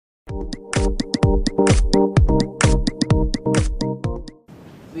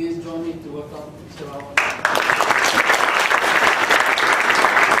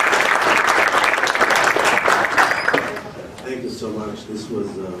was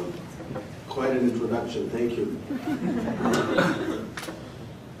quite an introduction. Thank you.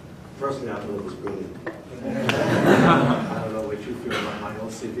 Personally, I thought it was brilliant. I don't know what you feel about my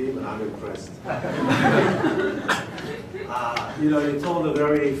OCD, but I'm impressed. You know, you told a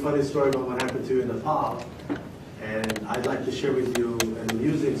very funny story about what happened to you in the pub, and I'd like to share with you an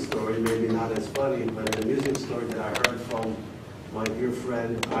amusing story, maybe not as funny, but an amusing story that I heard from my dear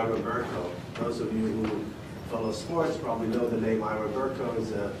friend Ira Berko. Those of you who follow sports probably know the name Ira Berko.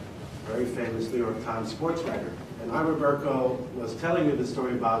 Is a very famous New York Times sports writer. And Ira Berko was telling me the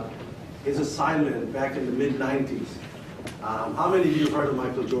story about his assignment back in the mid-90s. How many of you have heard of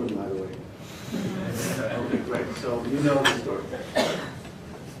Michael Jordan, by the way? Okay, great. So you know the story.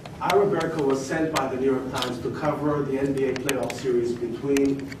 Ira Berko was sent by the New York Times to cover the NBA playoff series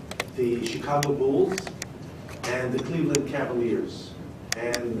between the Chicago Bulls and the Cleveland Cavaliers.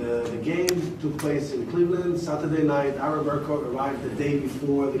 And the game took place in Cleveland Saturday night. Ira Berko arrived the day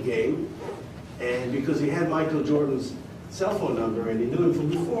before the game. And because he had Michael Jordan's cell phone number and he knew him from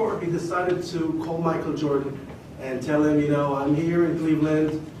before, he decided to call Michael Jordan and tell him, you know, I'm here in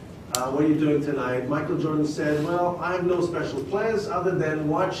Cleveland. What are you doing tonight? Michael Jordan said, well, I have no special plans other than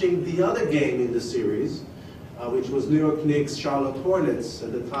watching the other game in the series, which was New York Knicks, Charlotte Hornets.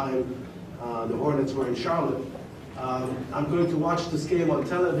 At the time, the Hornets were in Charlotte. I'm going to watch this game on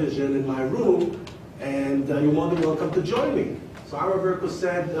television in my room, and you're more than welcome to join me. So Ira Berko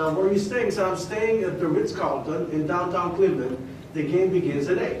said, where are you staying? He said, I'm staying at the Ritz-Carlton in downtown Cleveland. The game begins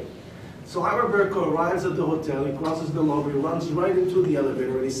at 8. So Ira Berko arrives at the hotel, he crosses the lobby, runs right into the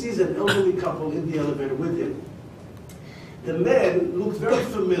elevator, and he sees an elderly couple in the elevator with him. The man looked very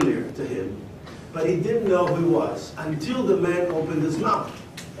familiar to him, but he didn't know who he was until the man opened his mouth.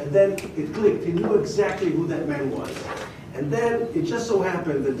 And then it clicked. He knew exactly who that man was. And then it just so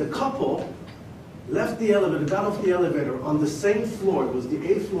happened that the couple left the elevator, got off the elevator on the same floor. It was the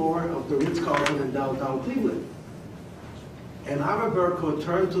 8th floor of the Ritz-Carlton in downtown Cleveland. And Ira Berko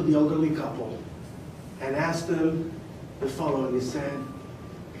turned to the elderly couple and asked them the following. He said,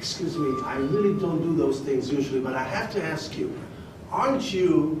 excuse me, I really don't do those things usually, but I have to ask you, aren't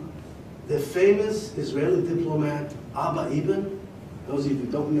you the famous Israeli diplomat Abba Eban? Those of you who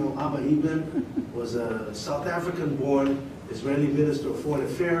don't know, Abba Eban was a South African-born Israeli Minister of Foreign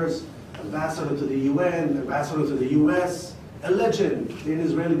Affairs, ambassador to the UN, ambassador to the US, a legend in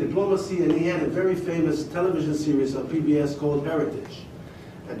Israeli diplomacy, and he had a very famous television series on PBS called Heritage,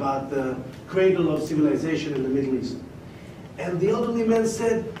 about the cradle of civilization in the Middle East. And the elderly man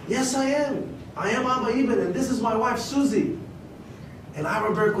said, yes, I am. I am Abba Eban, and this is my wife, Susie. And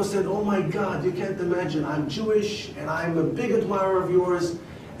Ira Berko said, oh my God, you can't imagine. I'm Jewish, and I'm a big admirer of yours,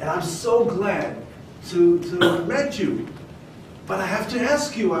 and I'm so glad to have met you. But I have to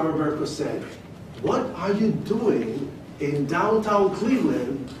ask you, Ira Berko said, what are you doing in downtown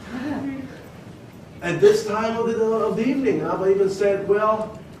Cleveland at this time of the evening? And Abba Eban said,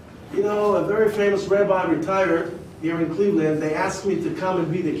 well, you know, a very famous rabbi retired here in Cleveland. They asked me to come and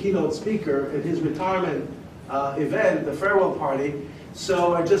be the keynote speaker at his retirement event, the farewell party.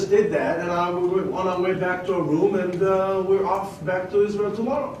 So I just did that, and we're on our way back to our room, and we're off back to Israel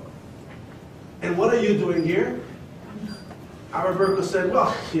tomorrow. And what are you doing here? Ira Berko said,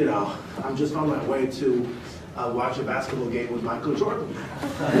 well, you know, I'm just on my way to watch a basketball game with Michael Jordan.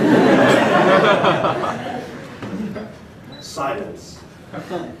 Silence.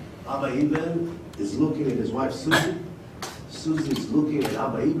 Abba Eban is looking at his wife, Susie. Susie's looking at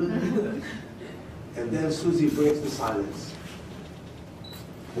Abba Eban. And then Susie breaks the silence.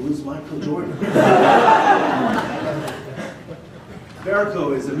 Who's Michael Jordan?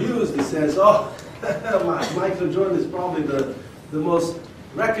 Berko is amused. He says, oh, Michael Jordan is probably the most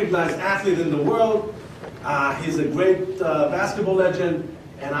recognized athlete in the world. He's a great basketball legend,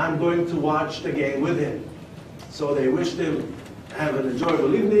 and I'm going to watch the game with him. So they wished him have an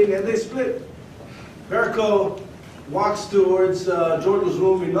enjoyable evening, and they split. Berko walks towards Jordan's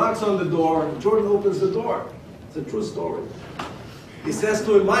room. He knocks on the door. Jordan opens the door. It's a true story. He says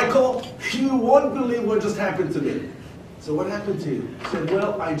to him, Michael, you won't believe what just happened to me. So what happened to you? He said,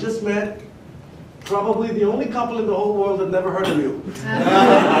 well, I just met probably the only couple in the whole world that never heard of you. He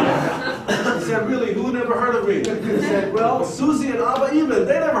said, really, who never heard of me? He said, well, Susie and Abba Eban,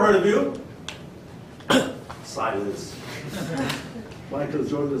 they never heard of you. Silence. Michael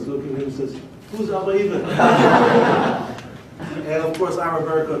Jordan is looking at him and says, who's Abba Eban? And of course, Ira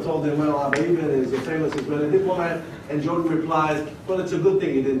Berko told him, well, Abba Eban is a famous Israeli diplomat. And Jordan replies, well, it's a good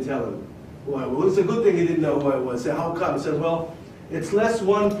thing he didn't tell him who I was. Well, it's a good thing he didn't know who I was. So how come? He said, well, it's less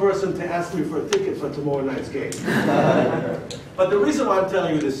one person to ask me for a ticket for tomorrow night's game. But the reason why I'm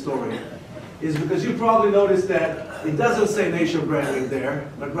telling you this story is because you probably noticed that It doesn't say nation branding there,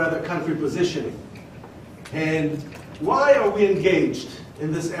 but rather country positioning. And why are we engaged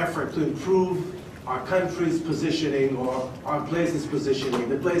in this effort to improve our country's positioning or our place's positioning?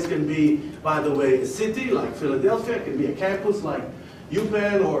 The place can be, by the way, a city like Philadelphia, it can be a campus like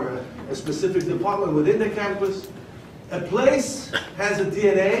UPenn or a specific department within the campus. A place has a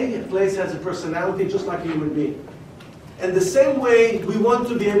DNA, a place has a personality, just like a human being. And the same way we want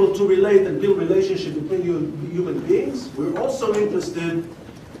to be able to relate and build relationships between human beings, we're also interested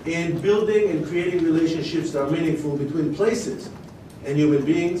in building and creating relationships that are meaningful between places and human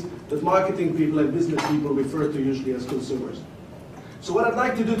beings that marketing people and business people refer to usually as consumers. So what I'd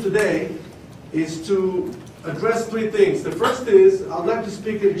like to do today is to address three things. The first is, I'd like to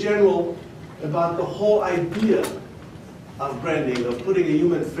speak in general about the whole idea of branding, of putting a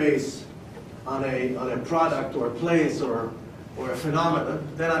human face on a product or a place or a phenomenon.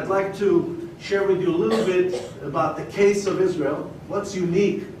 Then I'd like to share with you a little bit about the case of Israel, what's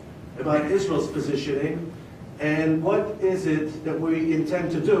unique about Israel's positioning, and what is it that we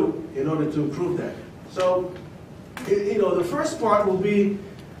intend to do in order to improve that. So, the first part will be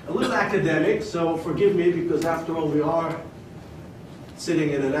a little academic, so forgive me, because after all, we are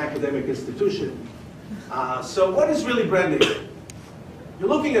sitting in an academic institution. So what is really branding? You're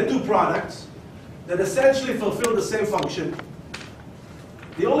looking at two products that essentially fulfill the same function.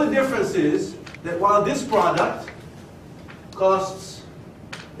 The only difference is that while this product costs,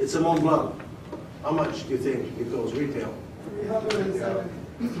 it's a Mont Blanc. How much do you think it goes retail?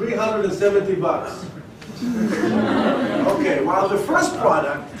 370 bucks. Okay, while the first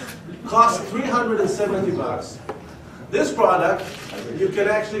product costs 370 bucks, this product you can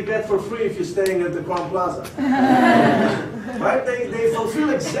actually get for free if you're staying at the Crown Plaza. Right? They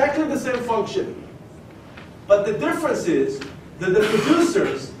fulfill exactly the same function. But the difference is that the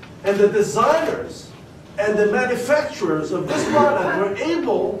producers and the designers and the manufacturers of this product were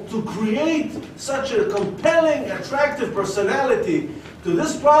able to create such a compelling, attractive personality to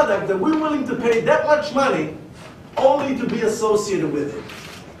this product that we're willing to pay that much money only to be associated with it.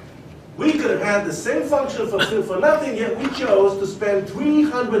 We could have had the same function fulfilled for nothing, yet we chose to spend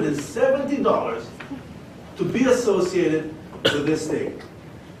 $370 to be associated with this thing.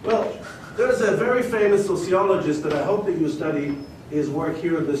 Well, there's a very famous sociologist that I hope that you study his work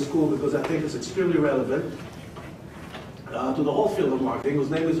here at this school, because I think it's extremely relevant to the whole field of marketing, whose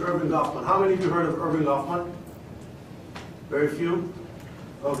name is Erving Goffman. How many of you heard of Erving Goffman? Very few?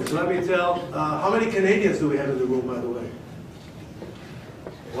 Okay, so let me tell, how many Canadians do we have in the room, by the way?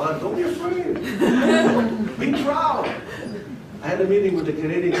 Well, don't be afraid. Be proud. I had a meeting with the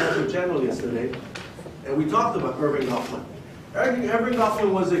Canadian Consul General yesterday, and we talked about Erving Goffman. Erving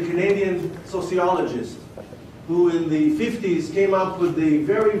Goffman was a Canadian sociologist who in the 50s came up with the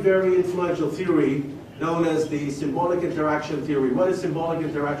very, very influential theory known as the symbolic interaction theory. What is symbolic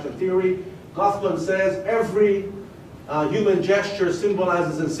interaction theory? Goffman says every human gesture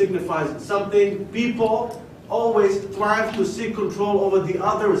symbolizes and signifies something. People always thrive to seek control over the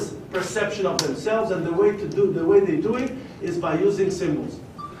other's perception of themselves, and the way they do it is by using symbols.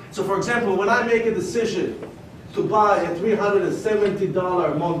 So for example, when I make a decision to buy a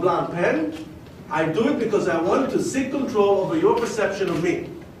 $370 Mont Blanc pen, I do it because I want to seek control over your perception of me.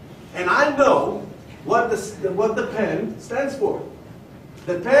 And I know what the pen stands for.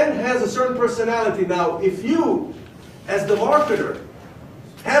 The pen has a certain personality. Now, if you, as the marketer,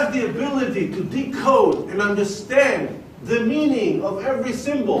 have the ability to decode and understand the meaning of every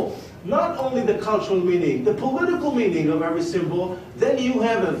symbol, not only the cultural meaning, the political meaning of every symbol, then you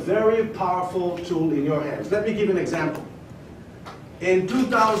have a very powerful tool in your hands. Let me give you an example. In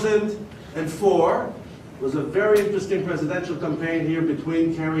 2004, was a very interesting presidential campaign here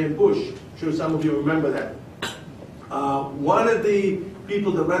between Kerry and Bush. I'm sure some of you remember that. One of the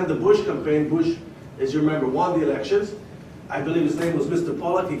people that ran the Bush campaign, Bush, as you remember, won the elections. I believe his name was Mr.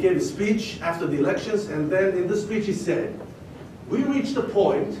 Pollock. He gave a speech after the elections, and then in the speech he said, we reached a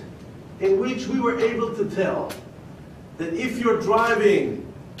point in which we were able to tell that if you're driving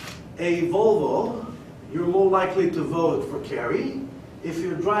a Volvo, you're more likely to vote for Kerry. If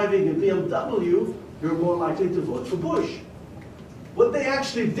you're driving a BMW, you're more likely to vote for Bush. What they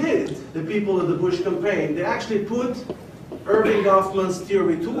actually did, the people of the Bush campaign, they actually put Erving Goffman's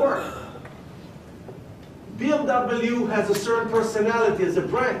theory to work. BMW has a certain personality as a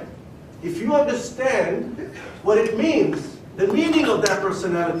brand. If you understand what it means, the meaning of that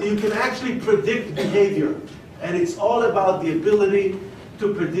personality, you can actually predict behavior. And it's all about the ability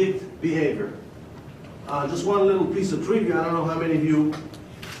to predict behavior. Just one little piece of trivia, I don't know how many of you.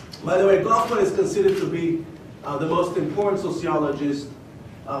 By the way, Goffman is considered to be the most important sociologist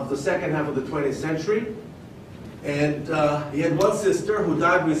of the second half of the 20th century. And he had one sister who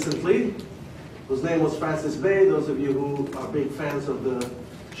died recently, whose name was Frances Bay. Those of you who are big fans of the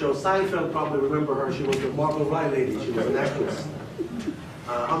show Seinfeld probably remember her. She was the Marble Rye lady. She was an actress.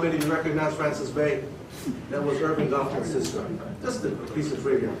 How many of you recognize Frances Bay? That was Irving Goffman's sister. Just a piece of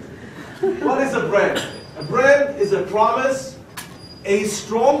trivia. What is a brand? A brand is a promise. A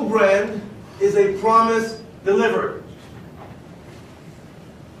strong brand is a promise delivered.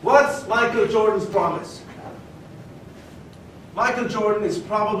 What's Michael Jordan's promise? Michael Jordan is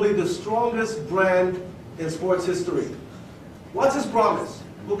probably the strongest brand in sports history. What's his promise?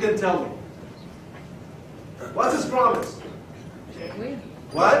 Who can tell me? What's his promise?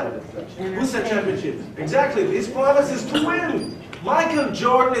 What? Who said championship? Exactly. His promise is to win. Michael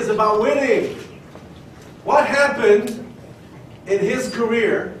Jordan is about winning. What happened in his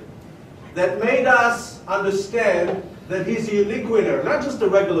career that made us understand that he's a unique winner, not just a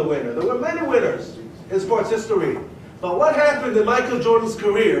regular winner? There were many winners in sports history. But what happened in Michael Jordan's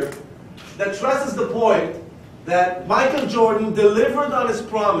career that stresses the point that Michael Jordan delivered on his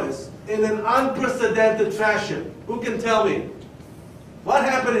promise in an unprecedented fashion? Who can tell me? What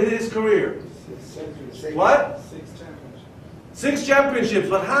happened in his career? What? 6 championships. 6 championships,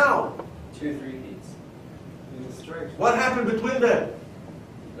 but how? 2 3-peats. What happened between them?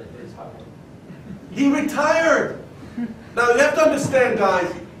 He retired. Now you have to understand,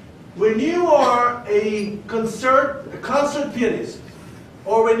 guys, when you are a concert pianist,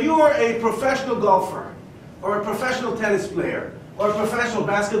 or when you are a professional golfer, or a professional tennis player, or a professional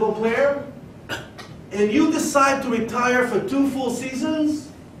basketball player, and you decide to retire for 2 full seasons,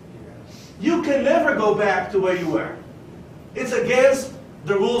 you can never go back to where you were. It's against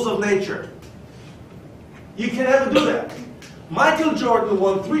the rules of nature. You can never do that. Michael Jordan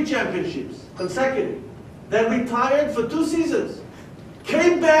won 3 championships consecutive, then retired for 2 seasons,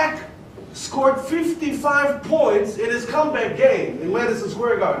 came back, scored 55 points in his comeback game in Madison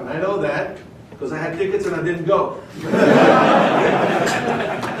Square Garden. I know that because I had tickets and I didn't go. And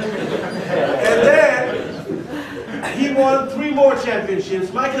then he won 3 more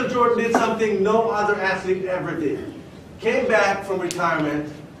championships. Michael Jordan did something no other athlete ever did. Came back from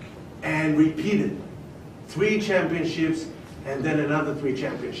retirement and repeated 3 championships and then another 3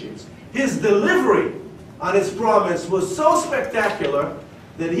 championships. His delivery on his promise was so spectacular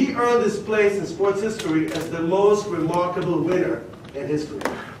that he earned his place in sports history as the most remarkable winner in history.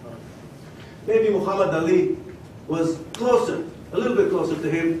 Maybe Muhammad Ali was closer, a little bit closer to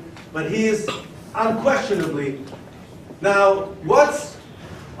him, but he is unquestionably. Now, what's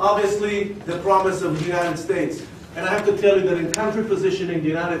obviously the promise of the United States? And I have to tell you that in country positioning, the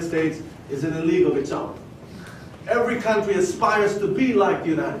United States is in a league of its own. Every country aspires to be like the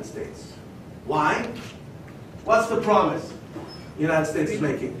United States. Why? What's the promise the United States is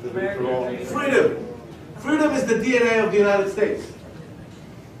making? Freedom. Freedom is the DNA of the United States.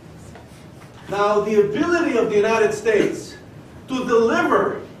 Now, the ability of the United States to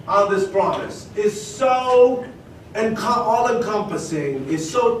deliver on this promise is so all-encompassing, is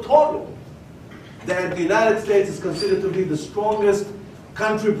so total, that the United States is considered to be the strongest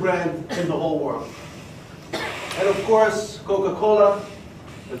country brand in the whole world. And of course, Coca-Cola,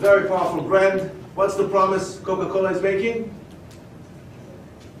 a very powerful brand. What's the promise Coca-Cola is making?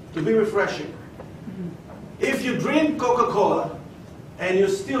 To be refreshing. If you drink Coca-Cola and you're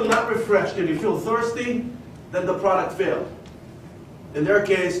still not refreshed and you feel thirsty, then the product failed. In their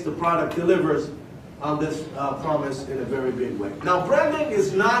case, the product delivers on this promise in a very big way. Now, branding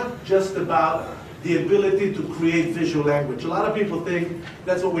is not just about the ability to create visual language. A lot of people think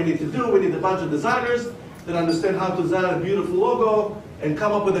that's what we need to do. We need a bunch of designers that understand how to design a beautiful logo and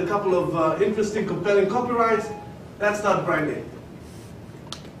come up with a couple of interesting, compelling copyrights. That's not branding.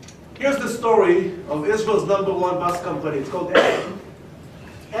 Here's the story of Israel's #1 bus company. It's called Egged.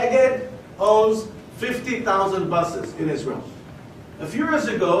 Egged owns 50,000 buses in Israel. A few years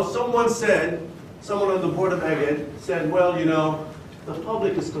ago, someone on the board of Egged said, well, you know, the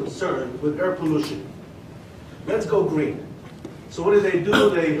public is concerned with air pollution. Let's go green. So what did they do?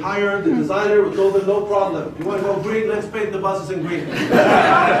 They hired the designer who told them, no problem. You want to go green? Let's paint the buses in green.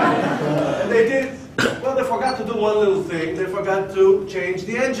 And they did. Well, they forgot to do one little thing. They forgot to change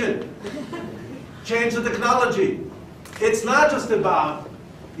the engine. Change the technology. It's not just about,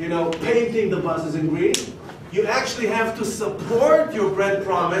 you know, painting the buses in green. You actually have to support your brand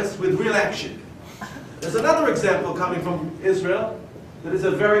promise with real action. There's another example coming from Israel that is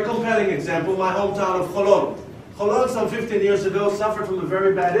a very compelling example, my hometown of Holon. Holon, some 15 years ago, suffered from a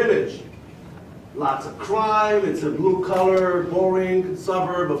very bad image. Lots of crime, it's a blue-collar, boring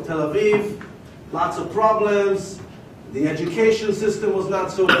suburb of Tel Aviv. Lots of problems, the education system was not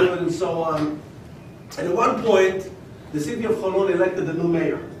so good, and so on. And at one point, the city of Holon elected a new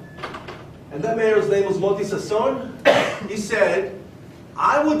mayor. And that mayor's name was Moti Sasson. He said,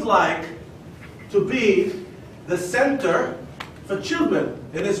 I would like to be the center for children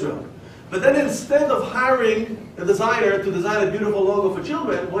in Israel. But then instead of hiring a designer to design a beautiful logo for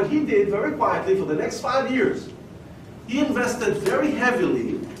children, what he did very quietly for the next 5 years, he invested very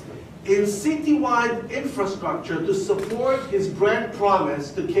heavily in citywide infrastructure to support his brand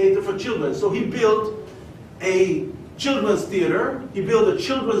promise to cater for children. So he built a children's theater, he built a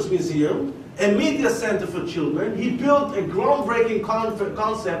children's museum, a media center for children. He built a groundbreaking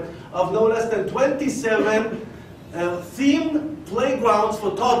concept of no less than 27 themed playgrounds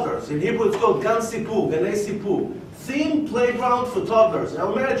for toddlers. In Hebrew it's called Gan Sipur, Ganei Sipur. Themed playground for toddlers.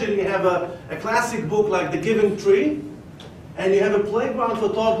 Now imagine you have a classic book like The Giving Tree, and you have a playground for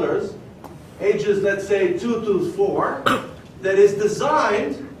toddlers, ages let's say 2 to 4, that is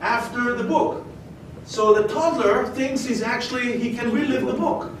designed after the book. So the toddler thinks he can relive the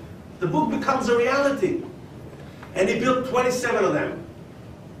book. The book becomes a reality. And he built 27 of them.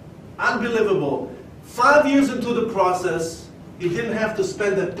 Unbelievable. 5 years into the process, he didn't have to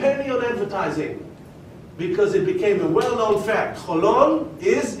spend a penny on advertising because it became a well-known fact. Holon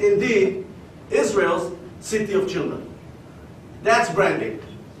is indeed Israel's city of children. That's branding.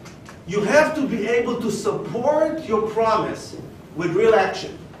 You have to be able to support your promise with real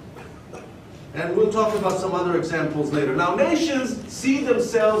action. And we'll talk about some other examples later. Now, nations see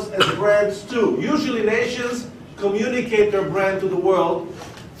themselves as brands too. Usually nations communicate their brand to the world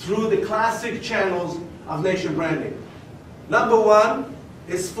through the classic channels of nation branding. Number one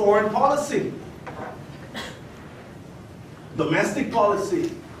is foreign policy. Domestic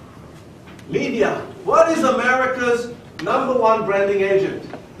policy. Media. What is America's number one branding agent?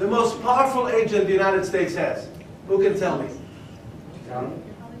 The most powerful agent the United States has. Who can tell me?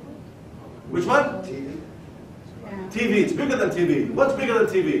 Which one? TV. TV. It's bigger than TV. What's bigger than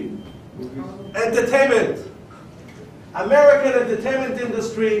TV? Entertainment. American entertainment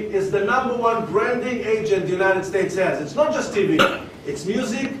industry is the number one branding agent the United States has. It's not just TV. It's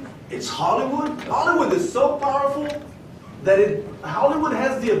music. It's Hollywood. Hollywood is so powerful that Hollywood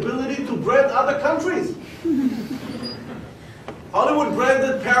has the ability to brand other countries. Hollywood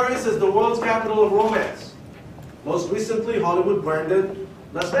branded Paris as the world's capital of romance. Most recently, Hollywood branded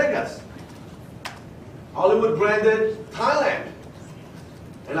Las Vegas. Hollywood branded Thailand.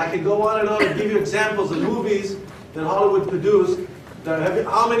 And I can go on and give you examples of movies that Hollywood produced.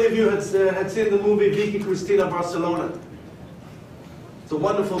 How many of you had seen the movie Vicky Cristina Barcelona? It's a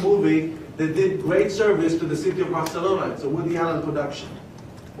wonderful movie that did great service to the city of Barcelona. It's a Woody Allen production.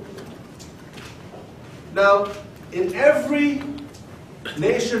 Now, in every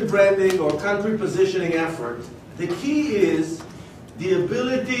nation branding or country positioning effort, the key is the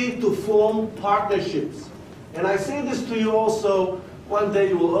ability to form partnerships. And I say this to you also, one day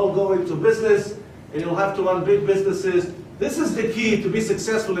you will all go into business and you'll have to run big businesses. This is the key to be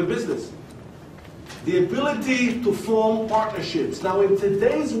successful in business. The ability to form partnerships. Now in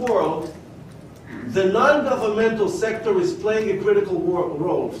today's world, the non-governmental sector is playing a critical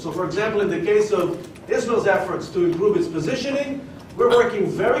role. So for example, in the case of Israel's efforts to improve its positioning, we're working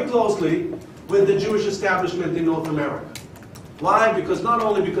very closely with the Jewish establishment in North America. Why? Because not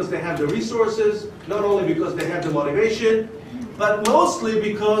only because they have the resources, not only because they have the motivation, but mostly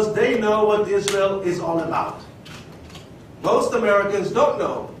because they know what Israel is all about. Most Americans don't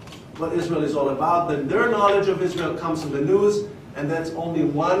know what Israel is all about, and their knowledge of Israel comes from the news, and that's only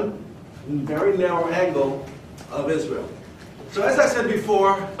one very narrow angle of Israel. So as I said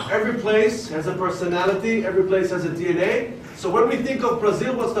before, every place has a personality, every place has a DNA. So when we think of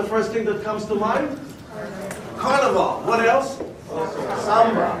Brazil, what's the first thing that comes to mind? Carnival. What else?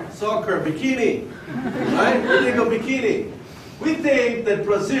 Samba, soccer, bikini. Right? We think of bikini. We think that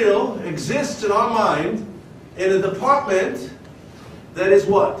Brazil exists in our mind in a department that is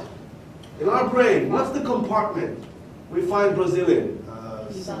what? In our brain, what's the compartment we find Brazil in?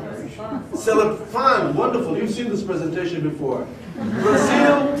 Fun. Wonderful. You've seen this presentation before.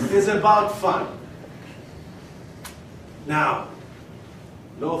 Brazil is about fun. Now,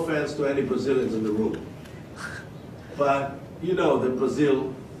 no offense to any Brazilians in the room, but you know that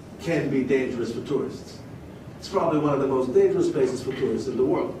Brazil can be dangerous for tourists. It's probably one of the most dangerous places for tourists in the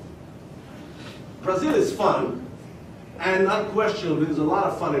world. Brazil is fun, and unquestionably there's a lot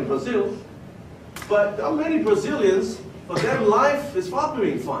of fun in Brazil, but there are many Brazilians, for them life is far from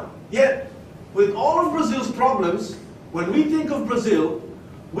being fun. Yet, with all of Brazil's problems, when we think of Brazil,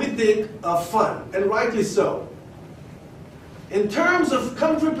 we think of fun, and rightly so. In terms of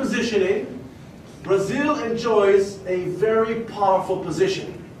country positioning, Brazil enjoys a very powerful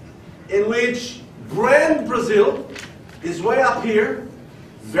position in which Brand Brazil is way up here,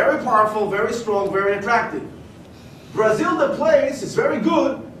 very powerful, very strong, very attractive. Brazil, the place, is very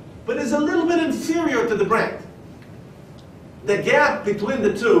good, but is a little bit inferior to the brand. The gap between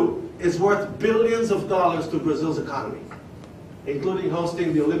the two is worth billions of dollars to Brazil's economy, including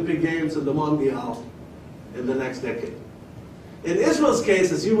hosting the Olympic Games and the Mondial in the next decade. In Israel's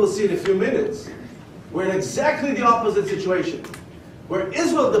case, as you will see in a few minutes, we're in exactly the opposite situation. Where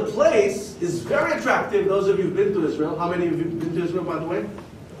Israel, the place, is very attractive. Those of you who've been to Israel, how many of you have been to Israel, by the way?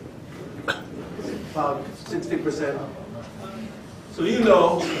 About 60%. So you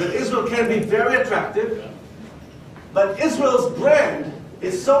know that Israel can be very attractive, but Israel's brand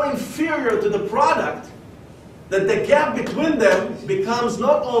is so inferior to the product that the gap between them becomes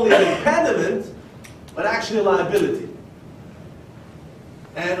not only an impediment, but actually a liability.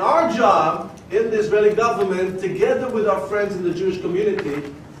 And our job in the Israeli government, together with our friends in the Jewish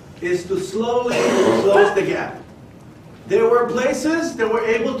community, is to slowly close the gap. There were places that were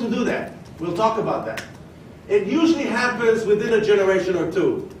able to do that. We'll talk about that. It usually happens within a generation or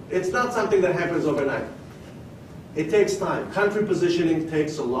two. It's not something that happens overnight. It takes time. Country positioning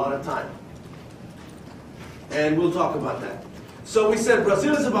takes a lot of time. And we'll talk about that. So we said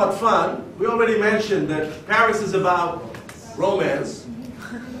Brazil is about fun. We already mentioned that Paris is about romance.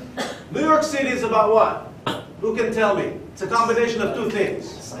 New York City is about what? Who can tell me? It's a combination of two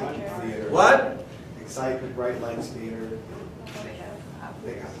things. Excitement, theater. What? Excitement, bright lights, theater.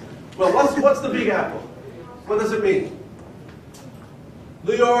 Big apple. Well, what's the Big Apple? What does it mean?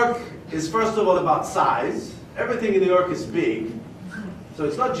 New York is first of all about size. Everything in New York is big. So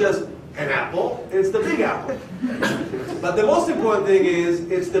it's not just an apple, it's the Big Apple. But the most important thing is,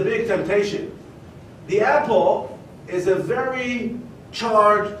 it's the big temptation. The apple is a very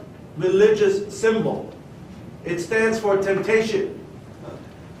charged religious symbol. It stands for temptation.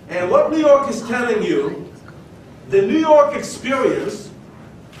 And what New York is telling you, the New York experience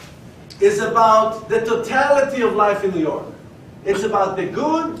is about the totality of life in New York. It's about the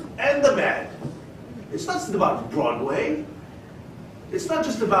good and the bad. It's not just about Broadway. It's not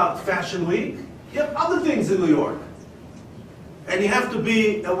just about Fashion Week. You have other things in New York. And you have to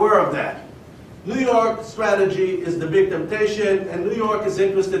be aware of that. New York strategy is the big temptation, and New York is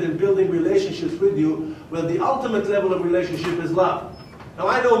interested in building relationships with you where the ultimate level of relationship is love. Now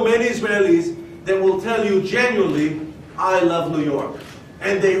I know many Israelis that will tell you genuinely, I love New York.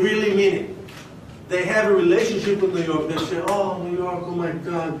 And they really mean it. They have a relationship with New York. They say, oh, New York, oh my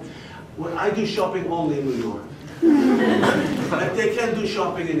God. Well, I do shopping only in New York. But they can't do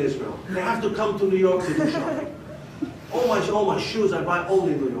shopping in Israel. They have to come to New York to do shopping. All my shoes I buy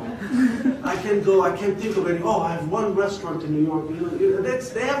only in New York. I can't think of any, oh, I have one restaurant in New York.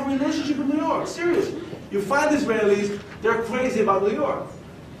 They have a relationship with New York, serious. You find Israelis, they're crazy about New York.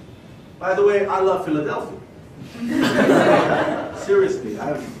 By the way, I love Philadelphia. Seriously, I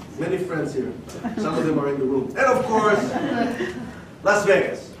have many friends here. Some of them are in the room. And of course, Las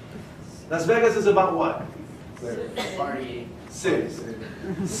Vegas. Las Vegas is about what? Party. Sin.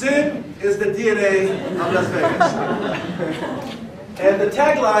 Sin is the DNA of Las Vegas. And the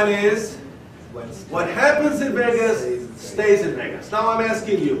tagline is, what happens in Vegas stays in Vegas. Now I'm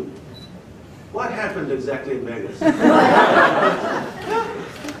asking you, what happened exactly in Vegas?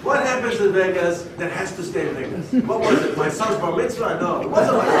 What happens in Vegas that has to stay in Vegas? What was it? My son's bar mitzvah? No, it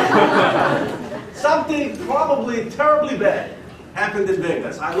wasn't my son's bar mitzvah. Something probably terribly bad happened in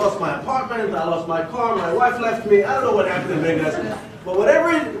Vegas. I lost my apartment, I lost my car, my wife left me, I don't know what happened in Vegas. But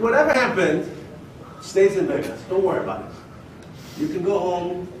whatever happened, stays in Vegas. Don't worry about it. You can go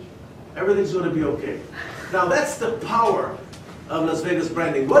home, everything's going to be okay. Now that's the power of Las Vegas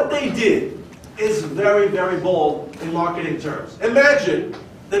branding. What they did is very, very bold in marketing terms. Imagine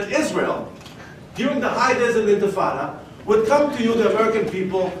that Israel, during the high days of Intifada, would come to you, the American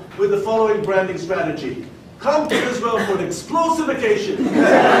people, with the following branding strategy. Come to Israel for an explosive vacation. Can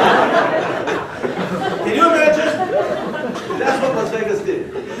you imagine? That's what Las Vegas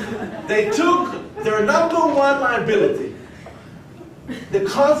did. They took their number one liability, the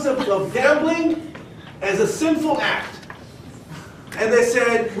concept of gambling as a sinful act. And they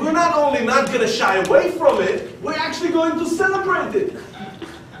said, we're not only not going to shy away from it, we're actually going to celebrate it.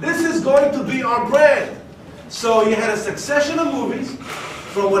 This is going to be our brand. So you had a succession of movies,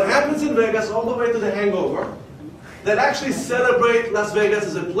 from What Happens in Vegas all the way to The Hangover, that actually celebrate Las Vegas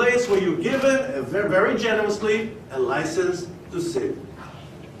as a place where you're given, very generously, a license to sin.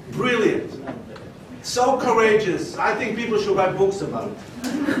 Brilliant. So courageous. I think people should write books about it.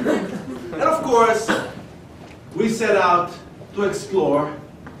 And of course, we set out to explore,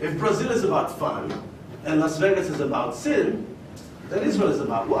 if Brazil is about fun, and Las Vegas is about sin, then Israel is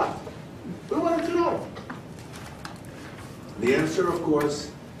about what? We wanted to know. The answer, of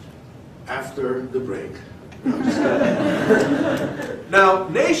course, after the break. No, I'm just kidding. Now,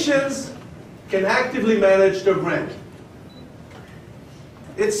 nations can actively manage their brand.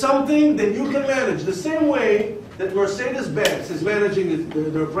 It's something that you can manage the same way that Mercedes-Benz is managing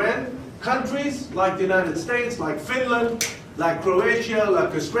their brand. Countries like the United States, like Finland, like Croatia,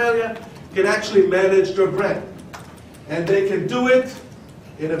 like Australia, can actually manage their brand. And they can do it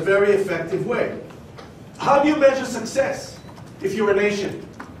in a very effective way. How do you measure success if you're a nation?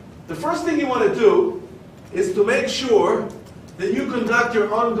 The first thing you want to do is to make sure that you conduct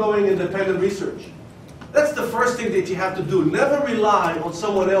your ongoing independent research. That's the first thing that you have to do. Never rely on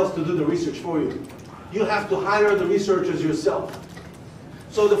someone else to do the research for you. You have to hire the researchers yourself.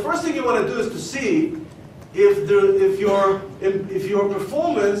 So the first thing you want to do is to see if your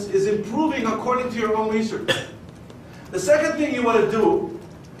performance is improving according to your own research. The second thing you want to do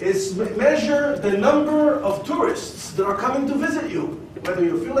is measure the number of tourists that are coming to visit you. Whether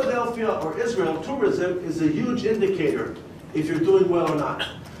you're Philadelphia or Israel, tourism is a huge indicator if you're doing well or not.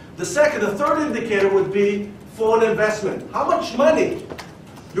 The third indicator would be foreign investment. How much money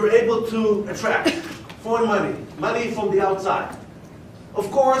you're able to attract. Foreign money, money from the outside. Of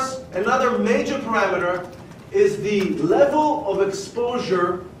course, another major parameter is the level of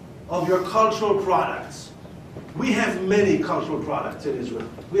exposure of your cultural products. We have many cultural products in Israel.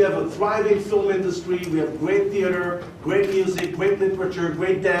 We have a thriving film industry, we have great theater, great music, great literature,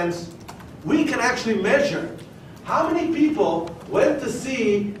 great dance. We can actually measure how many people went to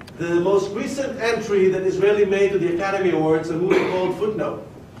see the most recent entry that Israeli made to the Academy Awards, a movie called Footnote.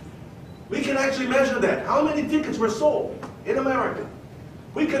 We can actually measure that. How many tickets were sold in America?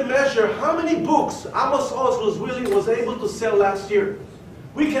 We can measure how many books Amos Oz was able to sell last year.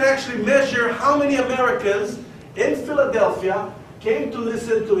 We can actually measure how many Americans in Philadelphia came to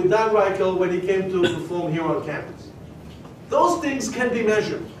listen to Idan Reichel when he came to perform here on campus. Those things can be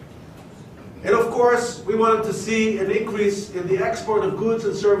measured. And of course, we wanted to see an increase in the export of goods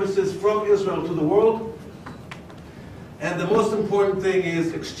and services from Israel to the world. And the most important thing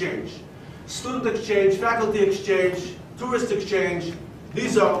is exchange. Student exchange, faculty exchange, tourist exchange.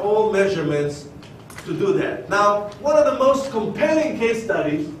 These are all measurements to do that. Now, one of the most compelling case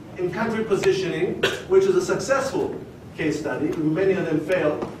studies in country positioning, which is a successful case study, many of them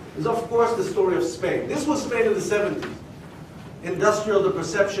failed, is of course the story of Spain. This was Spain in the 70s. Industrial, the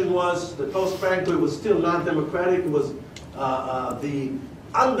perception was that post-Franco, it was still not democratic. It was the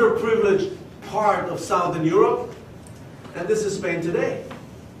underprivileged part of Southern Europe. And this is Spain today.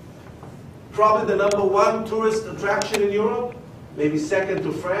 Probably the #1 tourist attraction in Europe, maybe second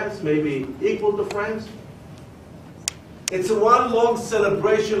to France, maybe equal to France. It's a one long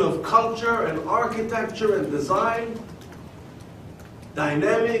celebration of culture and architecture and design.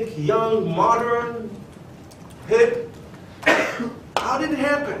 Dynamic, young, modern, hip. How did it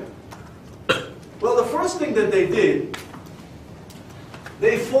happen? Well, the first thing that they did,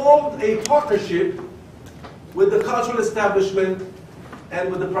 they formed a partnership with the cultural establishment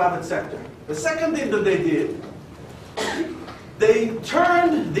and with the private sector. The second thing that they did, they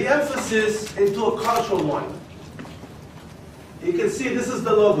turned the emphasis into a cultural one. You can see this is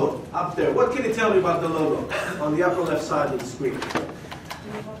the logo up there. What can you tell me about the logo on the upper left side of the screen?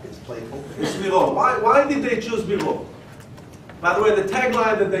 It's playful. It's Miro. Why did they choose Miro? By the way, the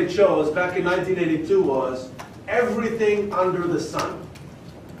tagline that they chose back in 1982 was, everything under the sun.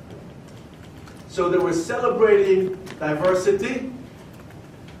 So they were celebrating diversity,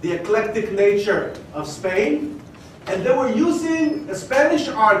 the eclectic nature of Spain, and they were using a Spanish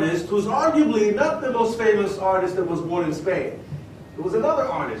artist who's arguably not the most famous artist that was born in Spain. It was another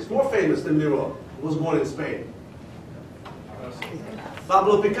artist, more famous than Miro, who was born in Spain.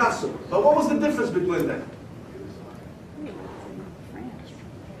 Pablo Picasso. But what was the difference between them?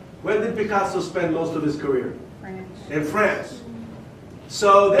 Where did Picasso spend most of his career? France. In France.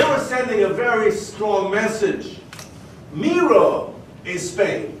 So they were sending a very strong message. Miro is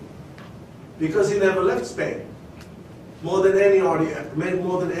Spain, because he never left Spain, more than any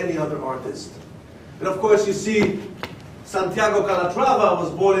other artist. And of course, you see, Santiago Calatrava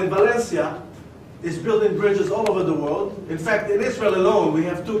was born in Valencia, is building bridges all over the world. In fact, in Israel alone, we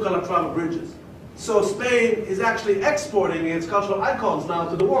have 2 Calatrava bridges. So Spain is actually exporting its cultural icons now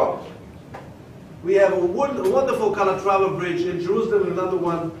to the world. We have a wonderful Calatrava bridge in Jerusalem, and another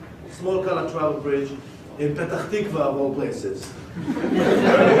one, small Calatrava bridge in Petah Tikva, of all places.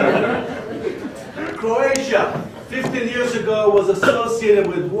 Croatia, 15 years ago, was associated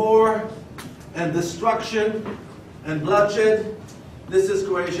with war and destruction and bloodshed. This is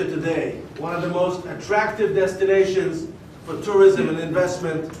Croatia today, one of the most attractive destinations for tourism and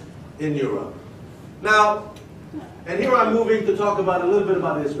investment in Europe. Now, and here I'm moving to talk about a little bit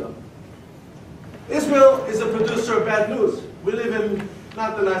about Israel. Israel is a producer of bad news. We live in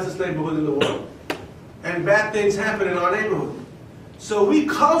not the nicest neighborhood in the world, and bad things happen in our neighborhood. So we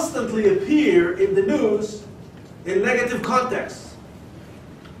constantly appear in the news in negative contexts.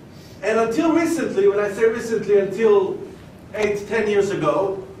 And until recently, when I say recently, until 8, 10 years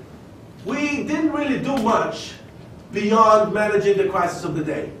ago, we didn't really do much beyond managing the crisis of the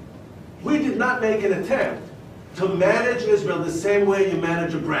day. We did not make an attempt to manage Israel the same way you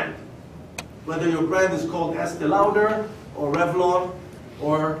manage a brand. Whether your brand is called Estee Lauder, or Revlon,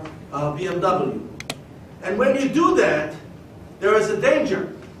 or BMW. And when you do that, there is a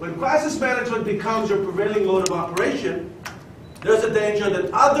danger. When crisis management becomes your prevailing mode of operation, there's a danger that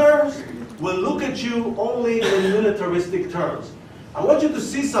others will look at you only in militaristic terms. I want you to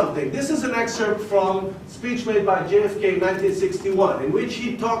see something. This is an excerpt from a speech made by JFK in 1961, in which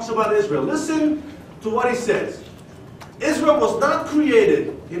he talks about Israel. Listen to what he says. Israel was not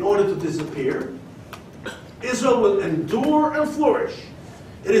created in order to disappear. Israel will endure and flourish.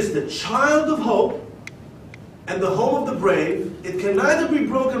 It is the child of hope and the home of the brave. It can neither be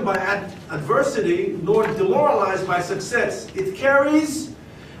broken by adversity nor demoralized by success. It carries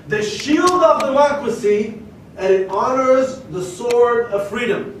the shield of democracy and it honors the sword of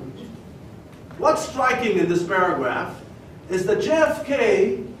freedom. What's striking in this paragraph is that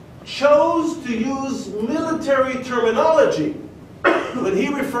JFK chose to use military terminology when he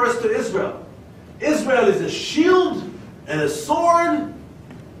refers to Israel. Israel is a shield and a sword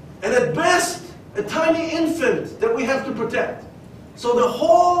and at best a tiny infant that we have to protect. So the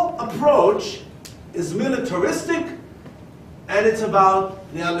whole approach is militaristic, and it's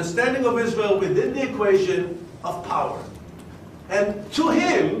about the understanding of Israel within the equation of power. And to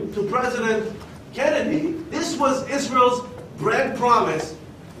him, to President Kennedy, this was Israel's brand promise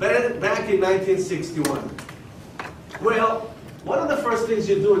back in 1961. Well, one of the first things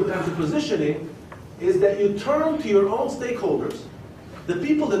you do in terms of positioning is that you turn to your own stakeholders, the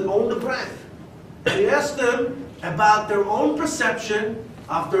people that own the brand, and you ask them about their own perception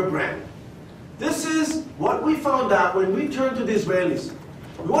of their brand. This is what we found out when we turned to the Israelis.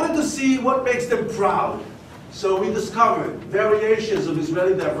 We wanted to see what makes them proud. So we discovered variations of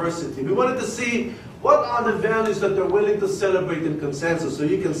Israeli diversity. We wanted to see what are the values that they're willing to celebrate in consensus. So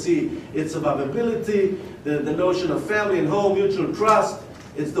you can see it's survivability, the notion of family and home, mutual trust.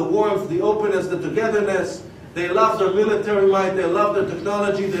 It's the warmth, the openness, the togetherness. They love their military might, they love their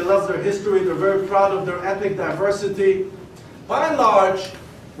technology, they love their history, they're very proud of their ethnic diversity. By and large,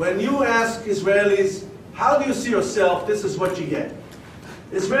 when you ask Israelis, how do you see yourself, this is what you get.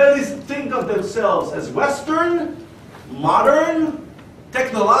 Israelis think of themselves as Western, modern,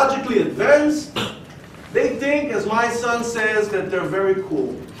 technologically advanced. They think, as my son says, that they're very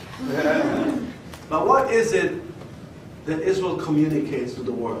cool. But what is it that Israel communicates to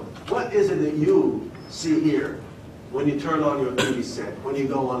the world? What is it that you see here when you turn on your TV set, when you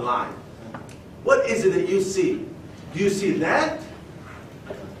go online? What is it that you see? Do you see that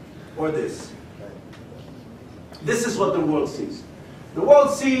or this? This is what the world sees. The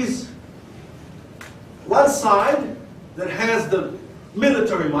world sees one side that has the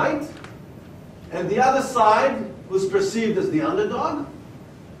military might, and the other side who's perceived as the underdog.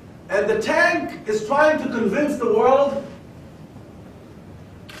 And the tank is trying to convince the world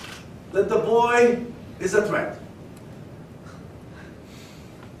that the boy is a threat.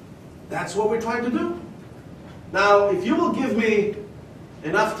 That's what we're trying to do. Now, if you will give me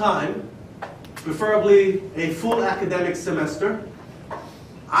enough time, preferably a full academic semester,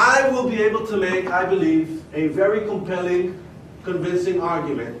 I will be able to make, I believe, a very compelling, convincing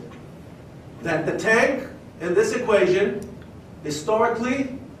argument that the tank in this equation,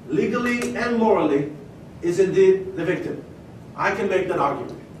 historically, legally, and morally, is indeed the victim. I can make that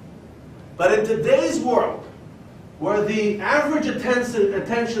argument. But in today's world, where the average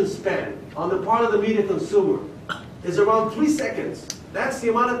attention span on the part of the media consumer is around 3 seconds, that's the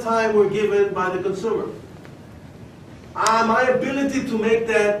amount of time we're given by the consumer. My ability to make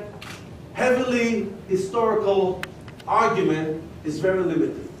that heavily historical argument is very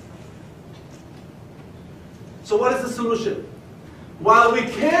limited. So what is the solution? While we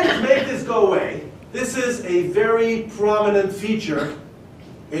can't make this go away, this is a very prominent feature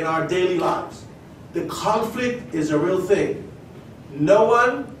in our daily lives. The conflict is a real thing. No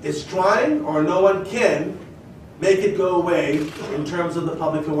one is trying, or no one can, make it go away in terms of the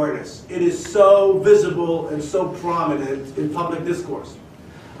public awareness. It is so visible and so prominent in public discourse.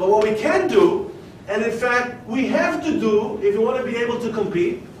 But what we can do, and in fact we have to do if we want to be able to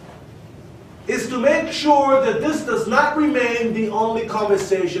compete, is to make sure that this does not remain the only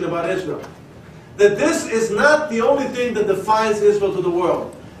conversation about Israel. That this is not the only thing that defines Israel to the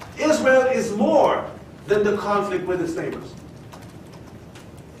world. Israel is more than the conflict with its neighbors.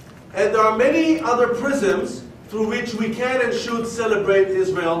 And there are many other prisms through which we can and should celebrate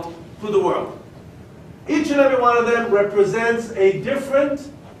Israel to the world. Each and every one of them represents a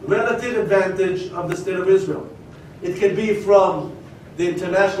different relative advantage of the state of Israel. It can be from the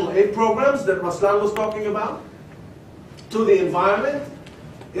international aid programs that Ruslan was talking about, to the environment,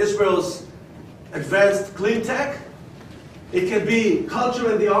 Israel's advanced clean tech. It can be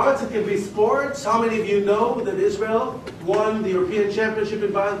culture and the arts, it can be sports. How many of you know that Israel won the European Championship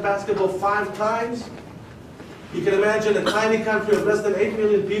in basketball 5 times? You can imagine a tiny country of less than 8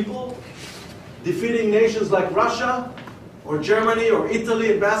 million people defeating nations like Russia or Germany or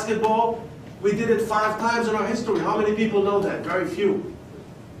Italy in basketball. We did it 5 times in our history. How many people know that? Very few.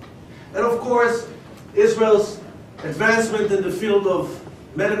 And of course, Israel's advancement in the field of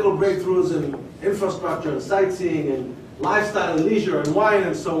medical breakthroughs and infrastructure and sightseeing and lifestyle and leisure and wine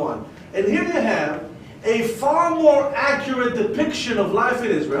and so on. And here you have a far more accurate depiction of life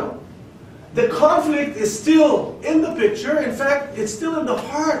in Israel. The conflict is still in the picture. In fact, it's still in the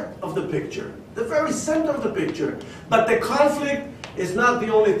heart of the picture, the very center of the picture. But the conflict is not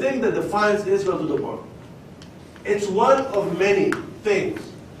the only thing that defines Israel to the world. It's one of many things.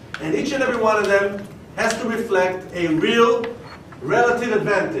 And each and every one of them has to reflect a real relative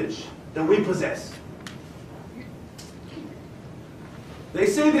advantage that we possess. They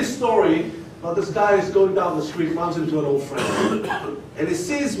say this story about this guy who's going down the street, runs into an old friend. And he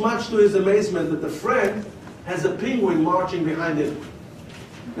sees, much to his amazement, that the friend has a penguin marching behind him.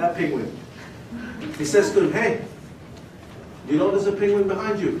 That penguin. He says to him, "Hey, do you know there's a penguin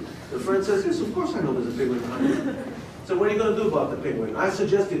behind you?" The friend says, "Yes, of course I know there's a penguin behind you." So what are you going to do about the penguin? "I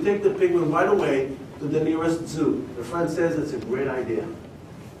suggest you take the penguin right away to the nearest zoo." The friend says, "It's a great idea."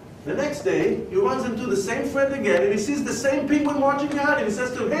 The next day, he runs into the same friend again, and he sees the same penguin marching behind him. He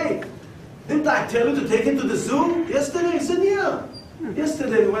says to him, "Hey, didn't I tell you to take him to the zoo yesterday?" He said, "Yeah.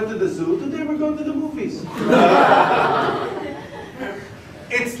 Yesterday we went to the zoo, today we're going to the movies."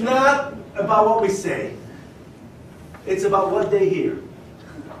 It's not about what we say. It's about what they hear.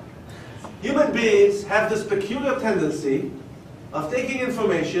 Human beings have this peculiar tendency of taking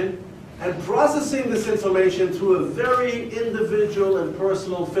information and processing this information through a very individual and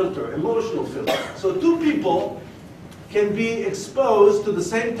personal filter, emotional filter. So 2 people can be exposed to the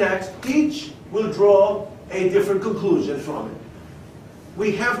same text. Each will draw a different conclusion from it.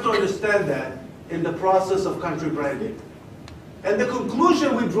 We have to understand that in the process of country branding. And the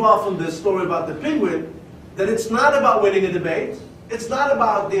conclusion we draw from this story about the penguin, that it's not about winning a debate. It's not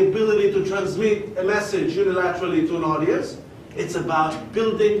about the ability to transmit a message unilaterally to an audience. It's about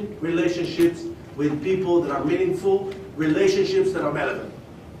building relationships with people that are meaningful, relationships that are relevant.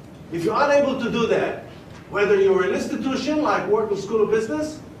 If you're unable to do that, whether you're an institution like Wharton School of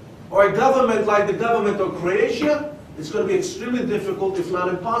Business, or a government like the government of Croatia, it's going to be extremely difficult, if not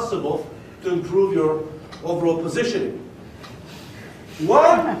impossible, to improve your overall positioning.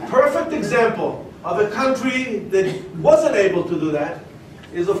 One perfect example of a country that wasn't able to do that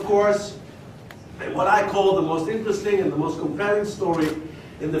is, of course, what I call the most interesting and the most compelling story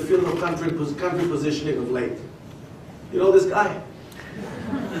in the field of country positioning of late. You know this guy?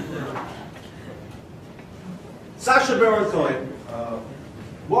 Sacha Baron Cohen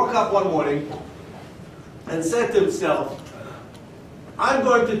woke up one morning and said to himself, "I'm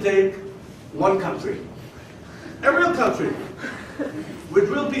going to take one country, a real country, with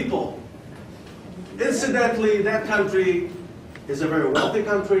real people. Incidentally, that country is a very wealthy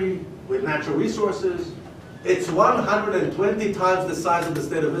country with natural resources. It's 120 times the size of the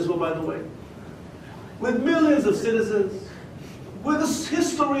state of Israel, by the way, with millions of citizens, with a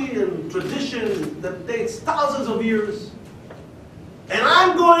history and tradition that dates thousands of years. And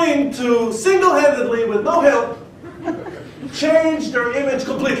I'm going to single-handedly, with no help, change their image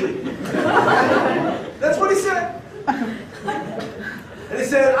completely." That's what he said. And he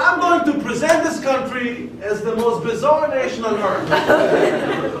said, "I'm going to present this country as the most bizarre nation on earth."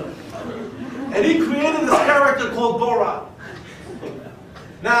 And he created this character called Borat.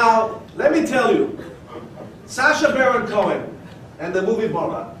 Now, let me tell you, Sacha Baron Cohen and the movie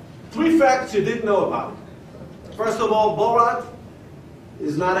Borat, 3 facts you didn't know about. First of all, Borat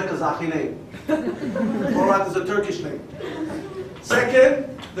is not a Kazakh name. Borat is a Turkish name. Second,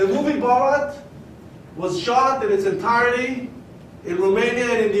 the movie Borat was shot in its entirety in Romania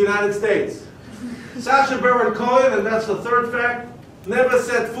and in the United States. Sacha Baron Cohen, and that's the 3rd fact, never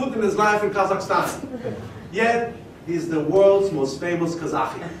set foot in his life in Kazakhstan. Yet, He's the world's most famous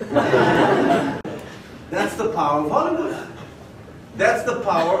Kazakh. That's the power of Hollywood. That's the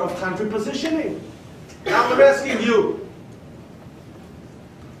power of country positioning. Now I'm asking you,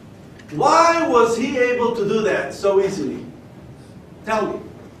 why was he able to do that so easily? Tell me.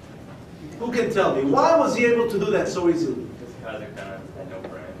 Who can tell me? Why was he able to do that so easily? Kazakhstan had no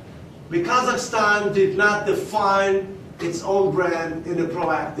brand. Because Kazakhstan did not define its own brand in a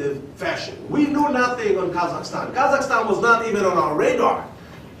proactive fashion. We knew nothing on Kazakhstan. Kazakhstan was not even on our radar.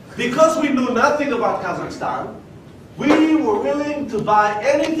 Because we knew nothing about Kazakhstan, we were willing to buy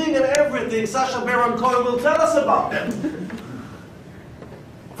anything and everything Sacha Baron Cohen will tell us about them.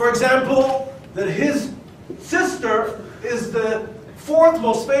 For example, that his sister is the fourth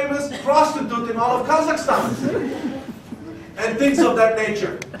most famous prostitute in all of Kazakhstan. And things of that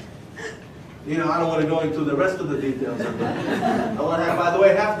nature. You know, I don't want to go into the rest of the details. I want to have, by the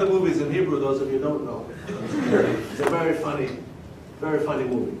way, half the movie's in Hebrew, those of you who don't know. It's a very funny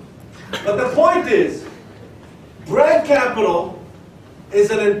movie. But the point is, brand capital is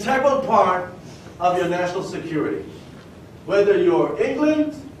an integral part of your national security. Whether you're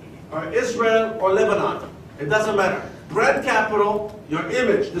England, or Israel, or Lebanon, it doesn't matter. Brand capital, your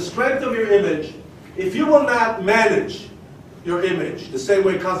image, the strength of your image, if you will not manage your image the same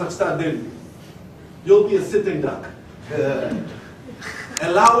way Kazakhstan did, you'll be a sitting duck.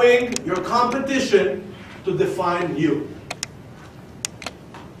 Allowing your competition to define you.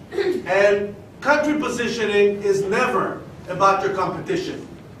 And country positioning is never about your competition.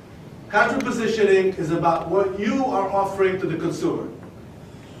 Country positioning is about what you are offering to the consumer.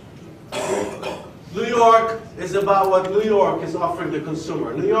 New York is about what New York is offering the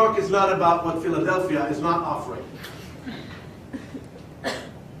consumer. New York is not about what Philadelphia is not offering.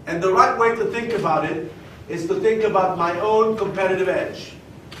 And the right way to think about it is to think about my own competitive edge.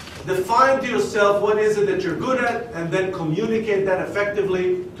 Define to yourself what is it that you're good at, and then communicate that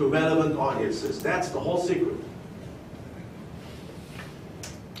effectively to relevant audiences. That's the whole secret.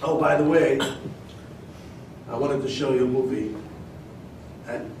 Oh, by the way, I wanted to show you a movie.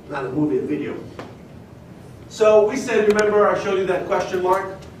 Not a movie, a video. So we said, remember I showed you that question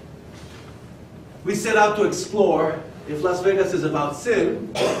mark? We set out to explore if Las Vegas is about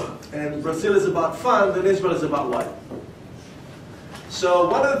sin, and Brazil is about fun, then Israel is about what? So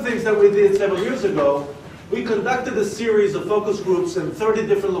one of the things that we did several years ago, we conducted a series of focus groups in 30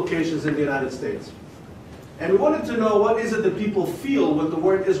 different locations in the United States. And we wanted to know what is it that people feel when the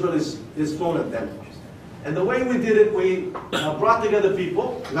word Israel is thrown at them. And the way we did it, we brought together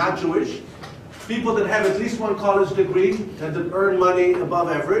people, not Jewish, people that have at least one college degree and that earn money above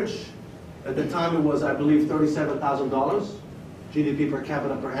average. At the time it was, I believe, $37,000 GDP per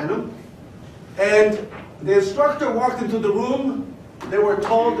capita per annum. And the instructor walked into the room. They were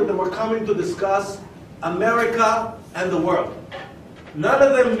told that they were coming to discuss America and the world. None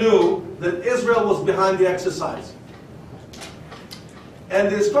of them knew that Israel was behind the exercise. And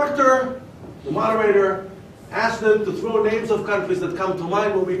the instructor, the moderator, asked them to throw names of countries that come to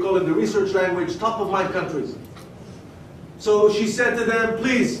mind, what we call in the research language, top of mind countries. So she said to them,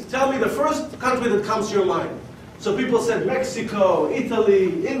 please, tell me the first country that comes to your mind. So people said Mexico,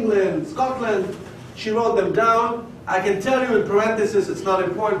 Italy, England, Scotland. She wrote them down. I can tell you in parentheses, it's not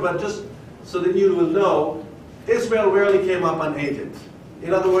important, but just so that you will know, Israel rarely came up unaided.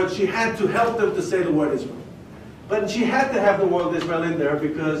 In other words, she had to help them to say the word Israel. But she had to have the word Israel in there,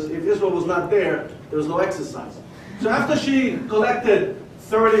 because if Israel was not there, there was no exercise. So after she collected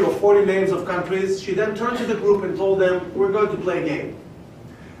 30 or 40 names of countries, she then turned to the group and told them, we're going to play a game.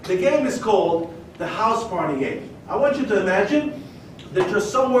 The game is called the house party game. I want you to imagine that you're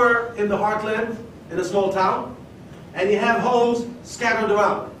somewhere in the heartland, in a small town, and you have homes scattered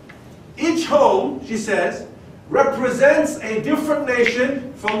around. Each home, she says, represents a different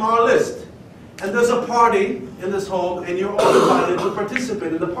nation from our list. And there's a party in this home, and you're all invited to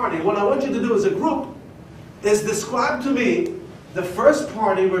participate in the party. What I want you to do as a group is describe to me the first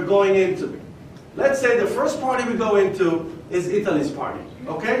party we're going into. Let's say the first party we go into is Italy's party.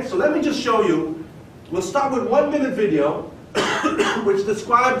 Okay? So let me just show you. We'll start with 1 minute video, which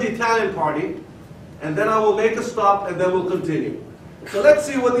describes the Italian party, and then I will make a stop, and then we'll continue. So let's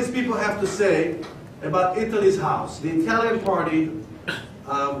see what these people have to say about Italy's house, the Italian party,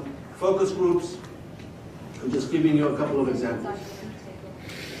 focus groups. I'm just giving you a couple of examples.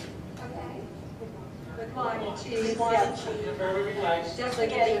 Very relaxed. Just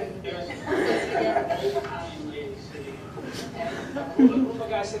spaghetti. Little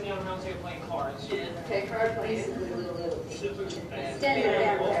guy sitting down around table playing cards. Okay, card please. Stand Stand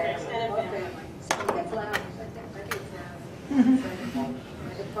up, family.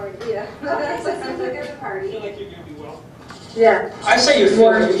 like a party, yeah. Okay, so it sounds like there's a I party. feel like you're gonna be well. Yeah. I say you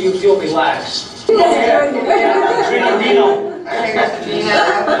feel relaxed. Drink Drink a vino.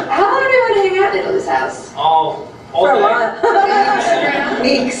 How long do we want to hang out in Ido's house? All For a day. while.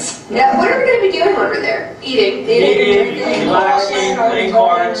 Weeks. Yeah, what are we going to be doing when we're there? Eating. Eating, relaxing, playing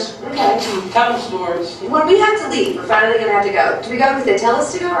cards. Okay. Telling stories. When we have to leave, we're finally going to have to go. Do we go because they tell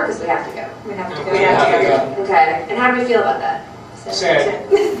us to go or because we have to go? We have to go. We have to go. Okay. And how do we feel about that? Sad.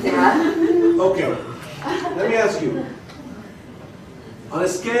 Yeah. Okay, let me ask you. On a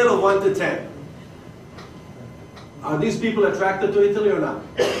scale of 1 to 10, are these people attracted to Italy or not?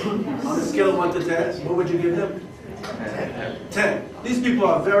 On a scale of 1 to 10, what would you give them? 10. These people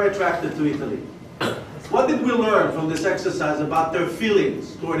are very attracted to Italy. What did we learn from this exercise about their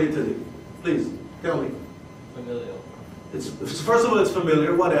feelings toward Italy? Please, tell me. Familial. First of all, it's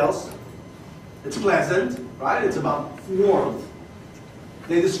familiar. What else? It's pleasant, right? It's about warmth.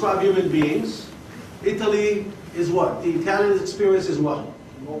 They describe human beings. Italy is what? The Italian experience is what?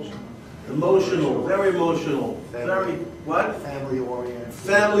 Emotional, very emotional. Very, what? Family oriented.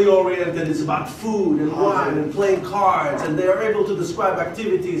 Family oriented. It's about food and wine and playing cards, and they're able to describe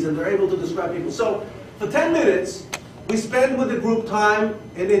activities and they're able to describe people. So for 10 minutes, we spend with the group time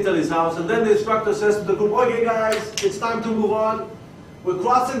in Italy's house, and then the instructor says to the group, okay guys, it's time to move on. We're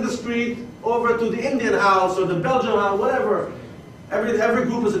crossing the street over to the Indian house or the Belgian house, whatever. Every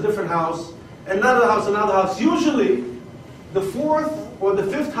group is a different house. Another house, another house. Usually, the 4th or the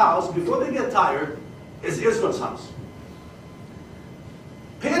 5th house, before they get tired, is Israel's house.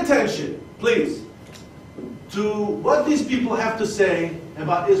 Pay attention, please, to what these people have to say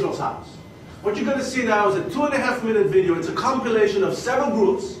about Israel's house. What you're going to see now is a 2.5-minute video. It's a compilation of several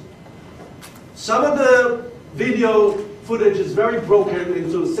groups. Some of the video footage is very broken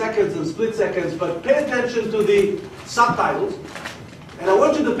into seconds and split seconds, but pay attention to the subtitles. And I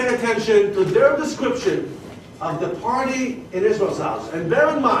want you to pay attention to their description of the party in Israel's house. And bear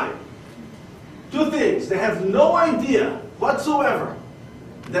in mind, 2 things. They have no idea whatsoever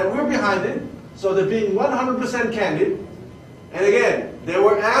that we're behind it, so they're being 100% candid. And again, they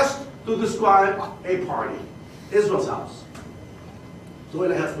were asked to describe a party, Israel's house.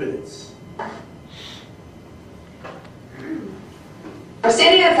 2.5 minutes. We're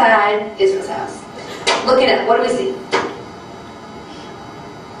standing outside Israel's house. Looking at, what do we see?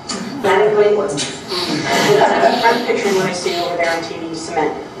 Not everybody wants to. I'm picturing what I see over there on TV,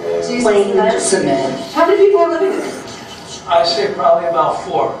 cement. So you see Plain cement. How many people are living there? I say probably about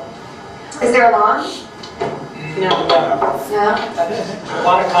 4. Is there a lawn? No. No? A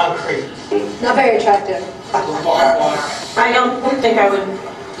lot of concrete. Not very attractive. I don't think I would,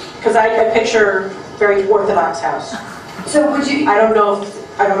 because I picture very Orthodox house. So would you, I don't know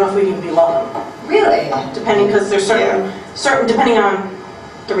if we'd even be welcome, really? depending, because there's certain, depending on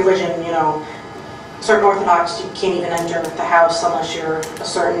the religion, you know, certain Orthodox, you can't even enter the house unless you're a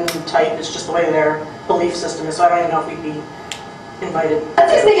certain type. It's just the way their belief system is. So I don't even know if we'd be invited.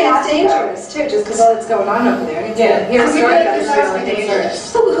 That's just making it dangerous too, just because all that's going on over there. Yeah. Here's We the story really about think this that's really dangerous.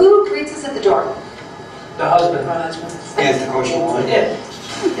 dangerous. So who greets us at the door? The husband. Yes, the coach one. Yeah.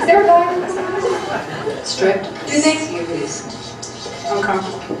 Is there a guy? Strict. Do you think?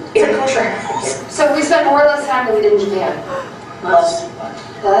 Uncomfortable. It's a kosher house. So we spent more or less time than we did in Japan? Less.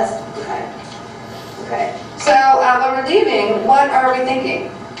 Less? Okay. Okay. So when we're leaving, what are we thinking?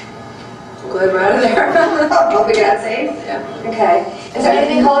 Good, we're out of there. Hope we got safe? Yeah. Okay. Is there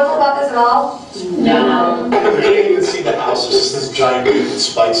anything colorful about this at all? No. You can't even see the house, it's just this giant roof with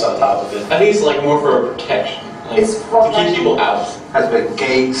spikes on top of it. I think it's like more for a protection. Like, It's for to keep people out. Has big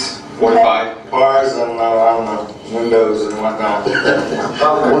gates, Fortified. bars, and I don't know, windows and whatnot. It's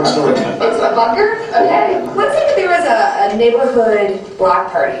a bunker? Okay. Let's say that there was a neighborhood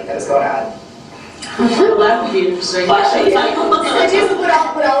block party that was going on. That would be interesting. Could you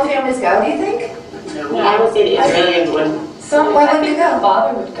put all the families go, do you think? I would say the Israelis would. So why wouldn't you go?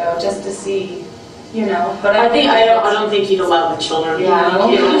 Father would go just to see, you know, but I don't think he'd allow the children. Yeah.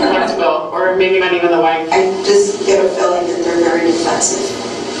 You don't have to go, or maybe not even the wife. I just get a feeling that they're very defensive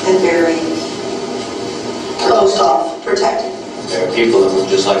and very closed off, protected. There are people that would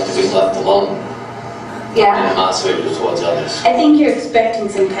just like to be left alone Yeah. and hospitable towards others. I think you're expecting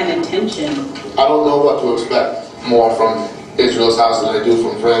some kind of tension. I don't know what to expect more from Israel's house than I do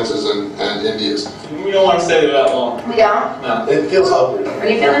from France's and India's. We don't want to stay there that long. We don't? No. It feels ugly. Are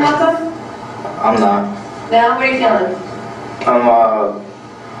you feeling welcome? I'm not. No? What are you feeling? I'm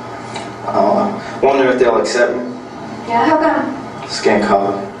wondering if they'll accept me. Yeah, how come? Skin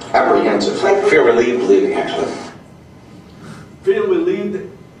color. Apprehensive. Like- Feel relieved leaving, actually. Feel relieved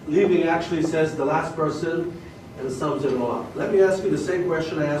leaving actually says the last person and sums it all up. Let me ask you the same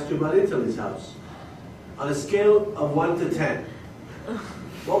question I asked you about Italy's house. On a scale of 1 to 10,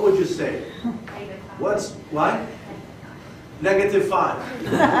 what would you say? What? -5.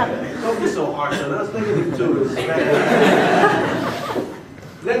 Don't be so harsh on us. -2 is bad.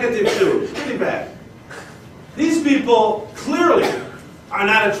 -2, pretty bad. These people clearly are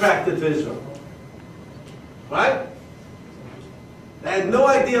not attracted to Israel. Right? They had no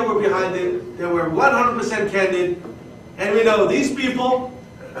idea we're behind it. They were 100% candid. And we know these people,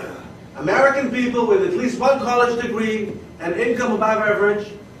 American people with at least one college degree and income above average,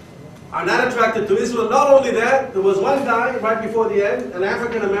 are not attracted to Israel. Not only that, there was one guy right before the end, an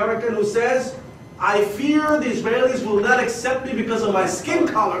African American, who says, I fear the Israelis will not accept me because of my skin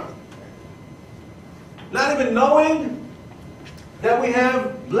color. Not even knowing that we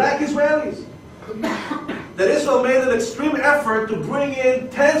have black Israelis. That Israel made an extreme effort to bring in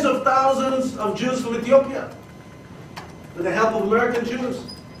tens of thousands of Jews from Ethiopia with the help of American Jews.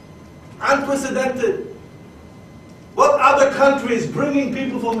 Unprecedented. What other country is bringing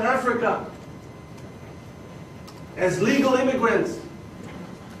people from Africa as legal immigrants?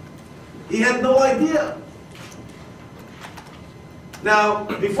 He had no idea. Now,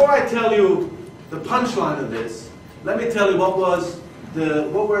 before I tell you the punchline of this, let me tell you what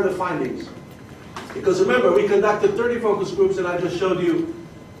were the findings. Because remember, we conducted 30 focus groups, and I just showed you,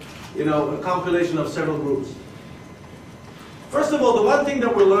 a compilation of several groups. First of all, the one thing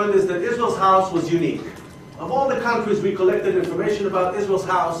that we learned is that Israel's house was unique. Of all the countries we collected information about, Israel's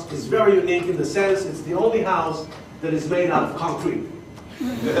house is very unique in the sense it's the only house that is made out of concrete.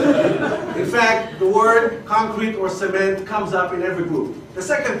 In fact, the word concrete or cement comes up in every group. The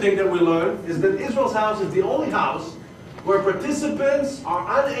second thing that we learned is that Israel's house is the only house where participants are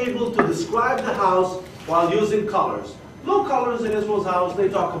unable to describe the house while using colors. No colors in Israel's house. They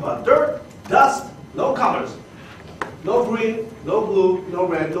talk about dirt, dust, no colors. No green, no blue, no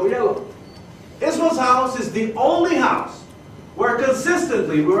red, no yellow. Israel's house is the only house where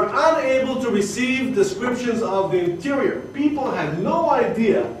consistently we were unable to receive descriptions of the interior. People had no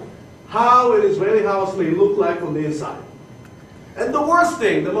idea how an Israeli house may look like from the inside. And the worst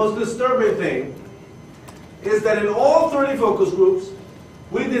thing, the most disturbing thing, is that in all 30 focus groups,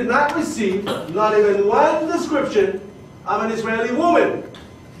 we did not receive not even one description of an Israeli woman.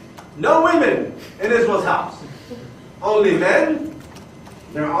 No women in Israel's house. Only men.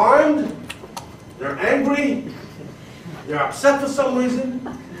 They're armed. They're angry. They're upset for some reason.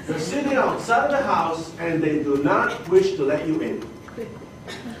 They're sitting outside of the house and they do not wish to let you in.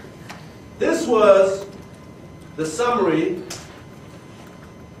 This was the summary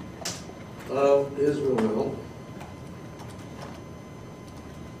of Israel.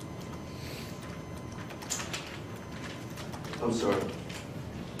 I'm sorry.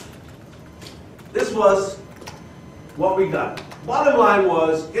 This was what we got. Bottom line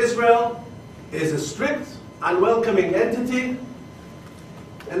was, Israel is a strict, unwelcoming entity,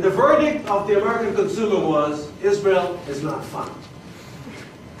 and the verdict of the American consumer was, Israel is not fun.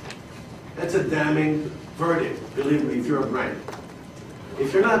 That's a damning verdict, believe me, if you're a brand.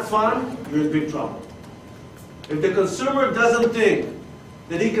 If you're not fun, you're in big trouble. If the consumer doesn't think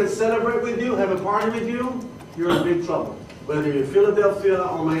that he can celebrate with you, have a party with you, you're in big trouble. Whether you're in Philadelphia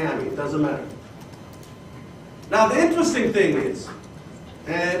or Miami, it doesn't matter. Now the interesting thing is,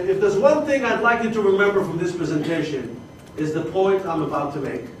 and if there's one thing I'd like you to remember from this presentation, is the point I'm about to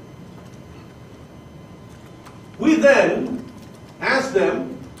make. We then asked them,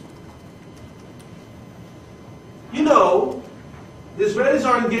 the Israelis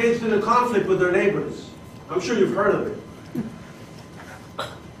are engaged in a conflict with their neighbors. I'm sure you've heard of it.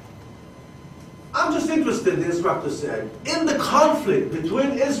 I'm just interested, the instructor said, in the conflict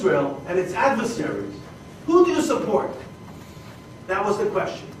between Israel and its adversaries. Who do you support? That was the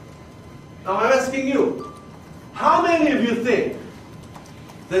question. Now I'm asking you, how many of you think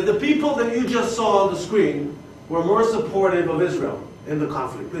that the people that you just saw on the screen were more supportive of Israel in the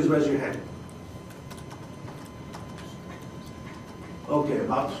conflict? Please raise your hand. Okay,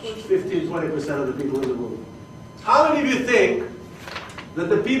 about 15-20% of the people in the room. How many of you think that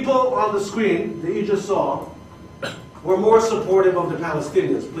the people on the screen that you just saw were more supportive of the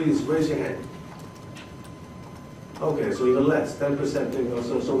Palestinians? Please raise your hand. Okay, so even less, 10% think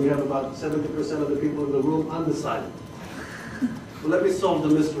also. So we have about 70% of the people in the room undecided. Well, let me solve the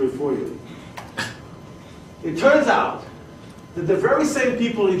mystery for you. It turns out that the very same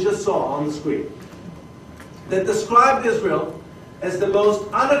people you just saw on the screen that described Israel as the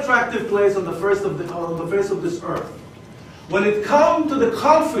most unattractive place on the face of this earth, when it comes to the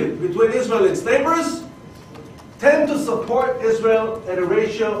conflict between Israel and its neighbors, tend to support Israel at a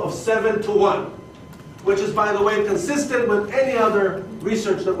ratio of 7 to 1. which is, by the way, consistent with any other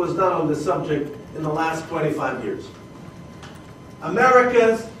research that was done on this subject in the last 25 years.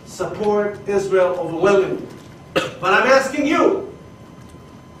 Americans support Israel overwhelmingly. But I'm asking you,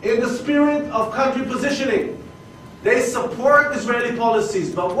 in the spirit of country positioning, they support Israeli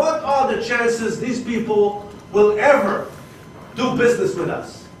policies, but what are the chances these people will ever do business with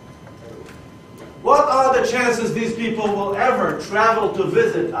us? What are the chances these people will ever travel to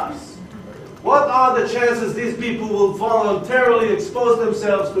visit us? What are the chances these people will voluntarily expose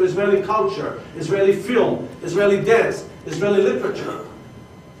themselves to Israeli culture, Israeli film, Israeli dance, Israeli literature?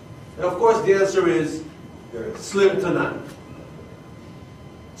 And of course the answer is slim to none.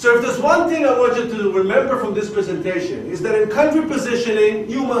 So if there's one thing I want you to remember from this presentation, is that in country positioning,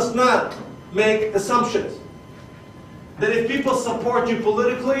 you must not make assumptions. That if people support you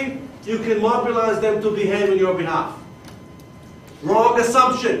politically, you can mobilize them to behave on your behalf. Wrong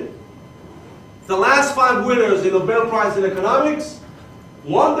assumption. The last 5 winners in the Nobel Prize in Economics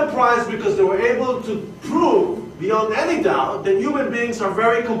won the prize because they were able to prove, beyond any doubt, that human beings are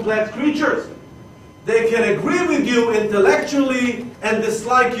very complex creatures. They can agree with you intellectually and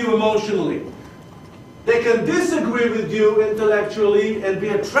dislike you emotionally. They can disagree with you intellectually and be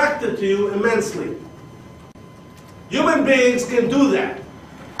attracted to you immensely. Human beings can do that.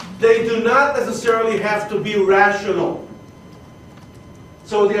 They do not necessarily have to be rational.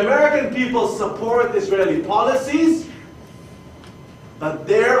 So the American people support Israeli policies, but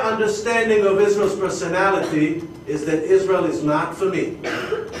their understanding of Israel's personality is that Israel is not for me.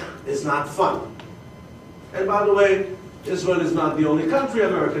 It's not fun. And by the way, Israel is not the only country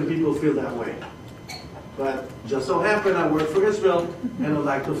American people feel that way. But just so happened I work for Israel and would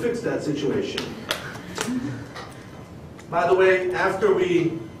like to fix that situation. By the way, after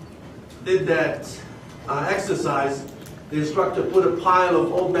we did that exercise, the instructor put a pile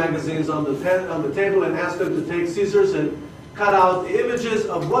of old magazines on the table and asked them to take scissors and cut out the images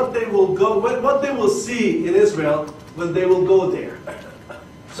of what they will see in Israel when they will go there.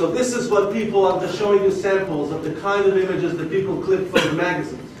 So this is what people, I'm just showing you samples of the kind of images that people click from the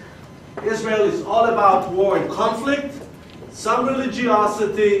magazines. Israel is all about war and conflict, some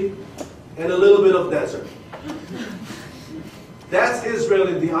religiosity, and a little bit of desert. That's Israel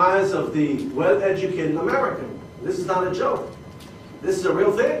in the eyes of the well-educated American. This is not a joke. This is a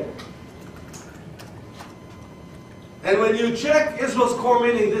real thing. And when you check Israel's core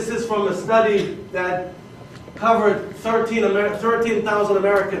meaning, this is from a study that covered 13,000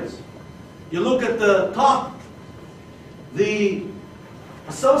 Americans. You look at the top, the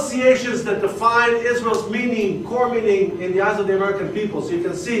associations that define Israel's meaning, core meaning in the eyes of the American people. So you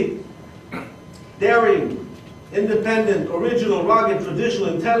can see daring, independent, original, rugged, traditional,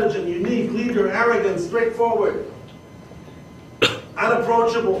 intelligent, unique, leader, arrogant, straightforward,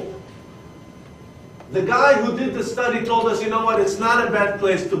 unapproachable. The guy who did the study told us, you know what, it's not a bad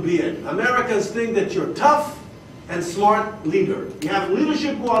place to be in. Americans think that you're tough and smart leader. You have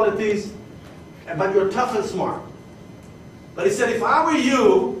leadership qualities, but you're tough and smart. But he said, if I were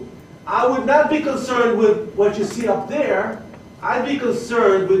you, I would not be concerned with what you see up there. I'd be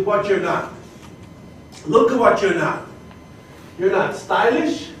concerned with what you're not. Look at what you're not. You're not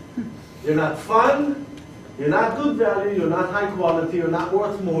stylish. You're not fun. You're not good value. You're not high quality. You're not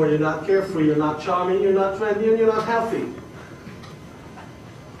worth more. You're not carefree. You're not charming. You're not trendy. And you're not healthy.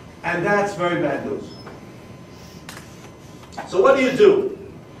 And that's very bad news. So what do you do?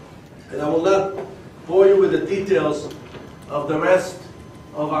 And I will not bore you with the details of the rest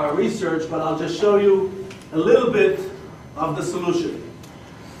of our research, but I'll just show you a little bit of the solution.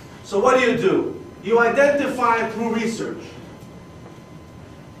 So what do? You identify through research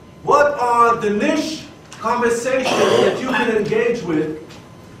what are the niche conversations that you can engage with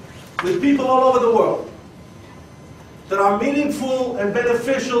people all over the world that are meaningful and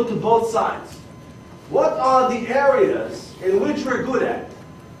beneficial to both sides. What are the areas in which we're good at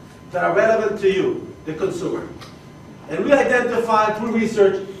that are relevant to you, the consumer? And we identified through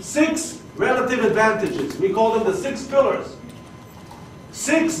research 6 relative advantages. We call them the 6 pillars.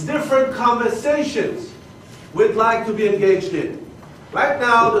 6 different conversations we'd like to be engaged in. Right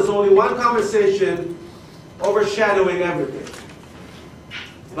now, there's only one conversation overshadowing everything.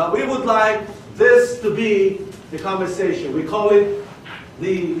 But we would like this to be the conversation. We call it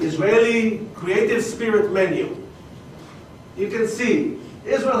the Israeli Creative Spirit Menu. You can see,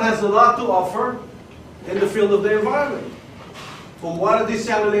 Israel has a lot to offer in the field of the environment. From water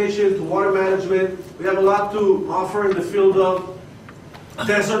desalination to water management, we have a lot to offer in the field of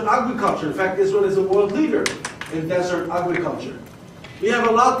desert agriculture. In fact, Israel is a world leader in desert agriculture. We have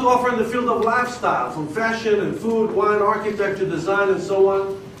a lot to offer in the field of lifestyle, from fashion and food, wine, architecture, design, and so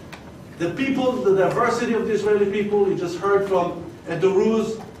on. The people, the diversity of the Israeli people, you just heard from Edo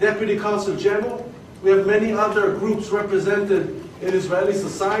Deputy Consul General. We have many other groups represented in Israeli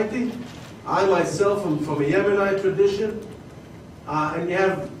society. I myself am from a Yemenite tradition. And you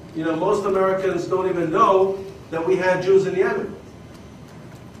have, most Americans don't even know that we had Jews in Yemen.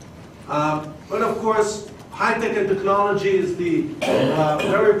 But of course, high-tech and technology is the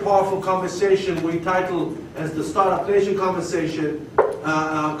very powerful conversation we title as the Startup Nation conversation.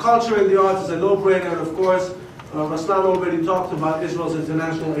 Culture and the arts is a no-brainer, and of course, Ruslan already talked about Israel's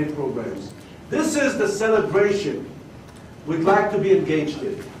international aid programs. This is the celebration we'd like to be engaged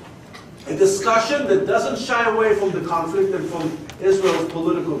in. A discussion that doesn't shy away from the conflict and from Israel's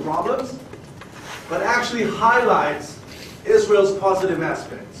political problems, but actually highlights Israel's positive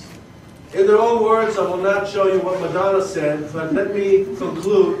aspects. In their own words, I will not show you what Madonna said, but let me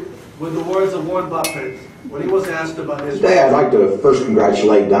conclude with the words of Warren Buffett when he was asked about Israel. Today, I'd like to first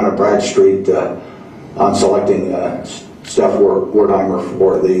congratulate Donna Bradstreet on selecting Steph Wertheimer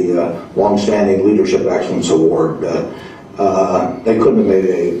for the Long-Standing Leadership Excellence Award. They couldn't have made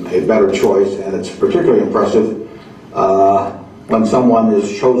a better choice, and it's particularly impressive when someone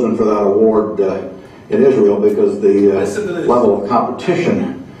is chosen for that award in Israel, because the level of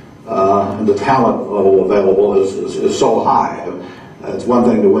competition and the talent level available is so high. It's one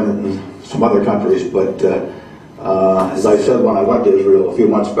thing to win in some other countries, but as I said when I went to Israel a few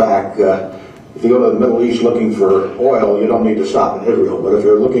months back, if you go to the Middle East looking for oil, you don't need to stop in Israel. But if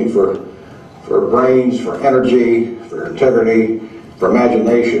you're looking for brains, for energy, for integrity, for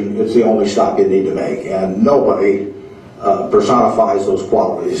imagination, it's the only stop you need to make. And nobody personifies those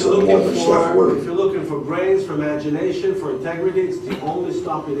qualities more than Steph Wertheimer. If you're looking for brains, for imagination, for integrity, it's the only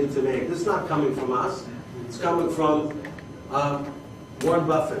stop you need to make. This is not coming from us. It's coming from Warren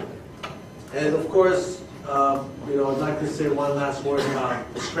Buffett. And of course, I'd like to say one last word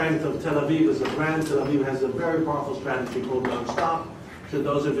about the strength of Tel Aviv as a brand. Tel Aviv has a very powerful strategy called Nonstop. To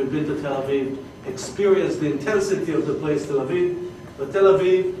those of you who've been to Tel Aviv, experience the intensity of the place Tel Aviv. But Tel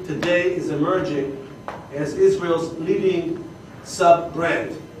Aviv today is emerging as Israel's leading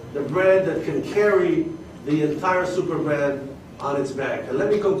sub-brand, the brand that can carry the entire super brand on its back. And let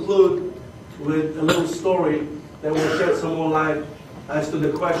me conclude with a little story that will shed some more light as to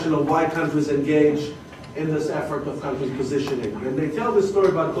the question of why countries engage in this effort of countries positioning. And they tell this story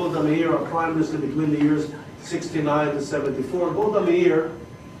about Golda Meir, our prime minister between the years 69 to 74. Golda Meir,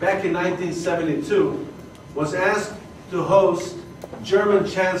 back in 1972, was asked to host German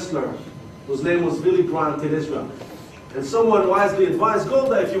Chancellor, whose name was Willy Brandt, in Israel. And someone wisely advised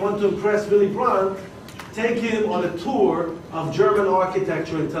Golda, if you want to impress Willy Brandt, take him on a tour of German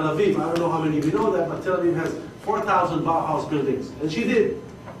architecture in Tel Aviv. I don't know how many of you know that, but Tel Aviv has 4,000 Bauhaus buildings. And she did.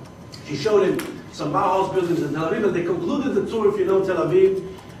 She showed him some Bauhaus buildings in Tel Aviv, and they concluded the tour, if you know Tel Aviv,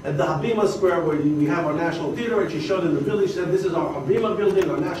 at the Habima Square, where we have our National Theater, and she showed him the building. She said, this is our Habima building,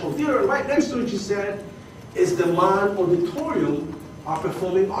 our National Theater, and right next to it, she said, is the Man Auditorium, our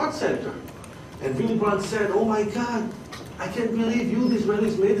Performing Arts Center. And Willy Brandt said, oh my God, I can't believe you, the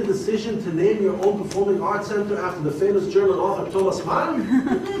Israelis, made the decision to name your own Performing Arts Center after the famous German author Thomas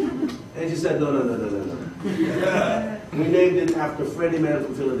Mann? And she said, no. We named it after Freddie Mann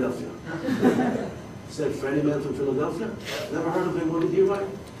from Philadelphia. He said, Freddie Mann from Philadelphia? Never heard of him, what did he write?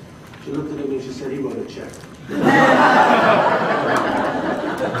 She looked at him and she said, he wrote a check.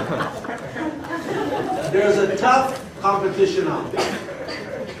 There's a tough competition out there.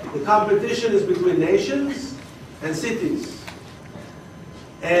 The competition is between nations and cities.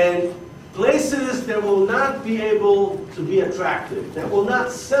 And places that will not be able to be attractive, that will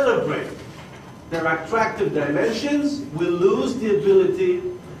not celebrate their attractive dimensions, will lose the ability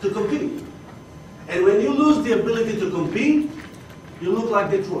to compete. And when you lose the ability to compete, you look like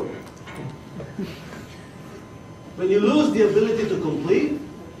Detroit. When you lose the ability to compete,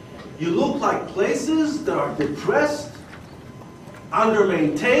 you look like places that are depressed,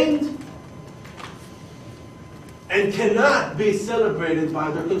 under-maintained, and cannot be celebrated by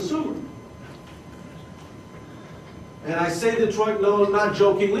their consumer. And I say Detroit, no, not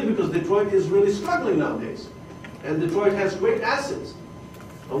jokingly, because Detroit is really struggling nowadays. And Detroit has great assets.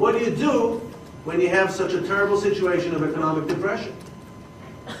 But what do you do when you have such a terrible situation of economic depression?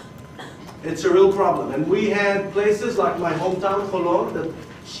 It's a real problem. And we had places like my hometown, Holon, that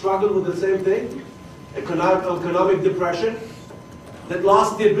struggled with the same thing, economic depression, that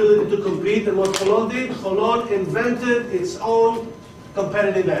lost the ability to compete. And what Holon did, Holon invented its own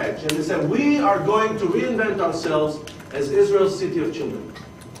competitive edge. And they said, we are going to reinvent ourselves as Israel's city of children.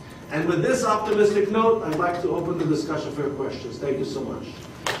 And with this optimistic note, I'd like to open the discussion for your questions. Thank you so much.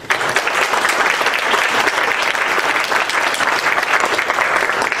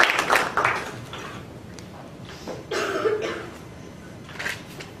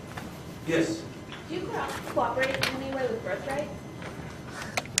 Yes. Do you cooperate in any way with Birthright?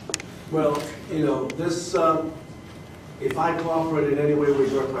 Well, you know, this, if I cooperate in any way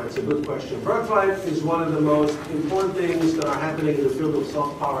with Birthright, it's a good question. Birthright is one of the most important things that are happening in the field of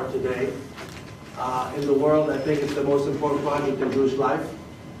soft power today. In the world, I think it's the most important project in Jewish life.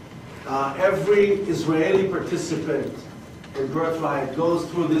 Every Israeli participant in Birthright goes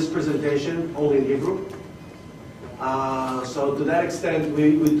through this presentation only in Hebrew. So to that extent,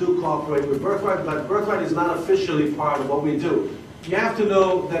 we do cooperate with Birthright, but Birthright is not officially part of what we do. You have to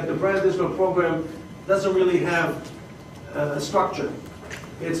know that the Brand Israel program doesn't really have a structure.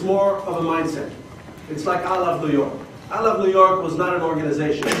 It's more of a mindset. It's like I Love New York. I Love New York was not an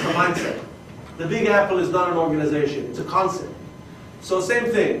organization, it's a mindset. The Big Apple is not an organization, it's a concept. So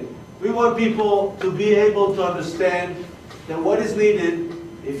same thing. We want people to be able to understand that what is needed,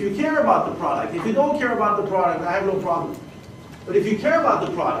 if you care about the product. If you don't care about the product, I have no problem. But if you care about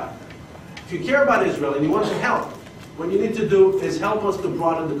the product, if you care about Israel and you want to help, what you need to do is help us to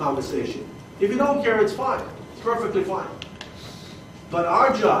broaden the conversation. If you don't care, it's fine. It's perfectly fine. But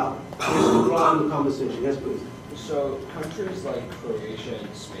our job is to broaden the conversation. Yes, please. So countries like Croatia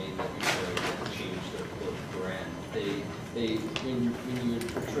and Spain that usually change their brand, they when you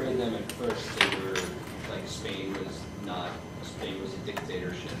portray them at first, they were like Spain was a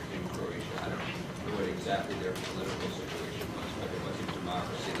dictatorship in Croatia. I don't know what exactly their political situation was, but it wasn't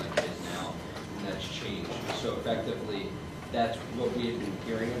democracy like it is now, and that's changed. So effectively, that's what we had been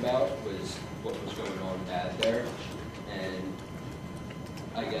hearing about was what was going on bad there, and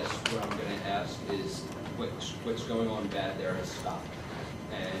I guess what I'm going to ask is what's going on bad there has stopped,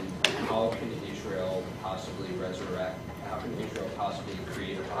 and how can Israel possibly resurrect? How can Israel possibly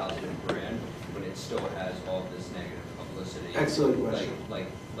create a positive brand when it still has all this negative publicity? Excellent question.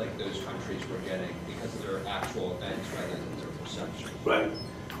 Like those countries were getting because of their actual events rather than their perception. Right.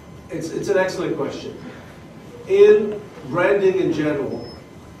 It's an excellent question. In branding in general,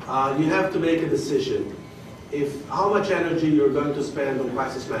 you have to make a decision how much energy you're going to spend on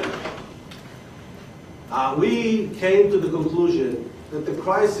crisis management. We came to the conclusion that the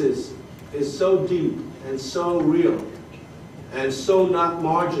crisis is so deep and so real and so not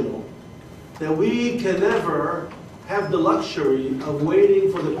marginal that we can never have the luxury of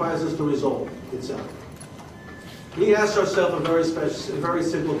waiting for the crisis to resolve itself. We asked ourselves a very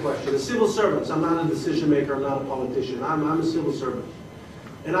simple question. As civil servants, I'm not a decision maker, I'm not a politician, I'm a civil servant.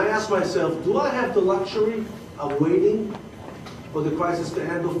 And I asked myself, do I have the luxury of waiting for the crisis to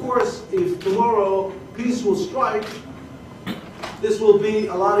end? Of course, if tomorrow peace will strike, this will be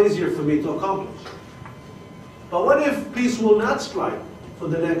a lot easier for me to accomplish. But what if peace will not strike for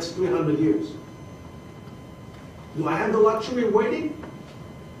the next 300 years? Do I have the luxury of waiting?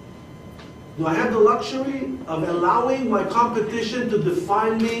 Do I have the luxury of allowing my competition to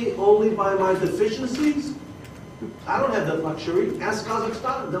define me only by my deficiencies? I don't have that luxury. Ask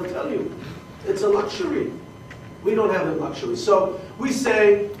Kazakhstan, they'll tell you. It's a luxury. We don't have that luxury. So we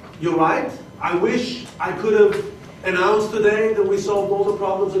say, you're right, I wish I could have announced today that we solved all the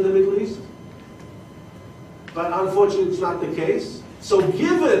problems in the Middle East. But unfortunately, it's not the case. So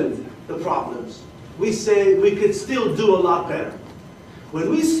given the problems, we say we could still do a lot better. When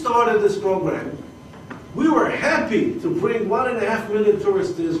we started this program, we were happy to bring 1.5 million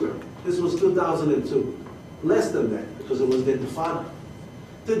tourists to Israel. This was 2002. Less than that, because it was the Intifada.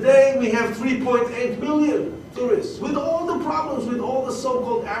 Today, we have 3.8 million tourists, with all the problems, with all the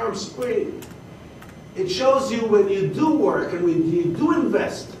so-called Arab Spring. It shows you when you do work and when you do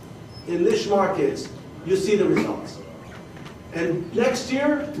invest in niche markets, you see the results. And next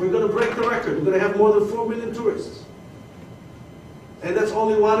year, we're going to break the record. We're going to have more than 4 million tourists. And that's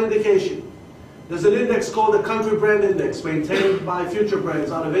only one indication. There's an index called the Country Brand Index, maintained by Future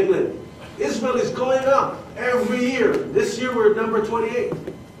Brands out of England. Israel is going up every year. This year, we're at number 28.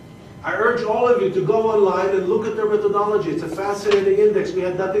 I urge all of you to go online and look at their methodology. It's a fascinating index. We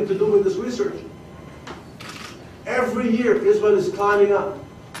had nothing to do with this research. Every year, Israel is climbing up.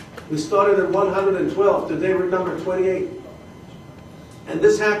 We started at 112. Today, we're number 28. And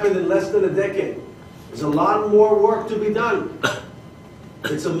this happened in less than a decade. There's a lot more work to be done.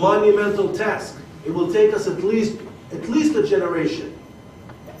 It's a monumental task. It will take us at least a generation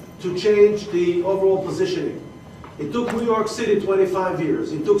to change the overall positioning. It took New York City 25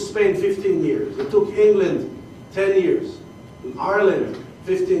 years. It took Spain 15 years. It took England 10 years. Ireland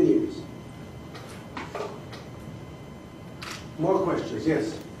 15 years. More questions?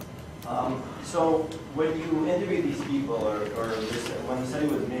 Yes. So when you interview these people, when the study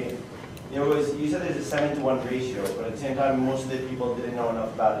was made, you said there's a 7-to-1 ratio, but at the same time, most of the people didn't know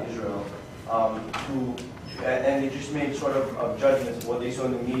enough about Israel to and they just make sort of judgments of what they saw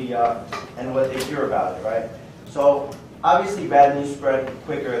in the media and what they hear about it, right? So obviously bad news spread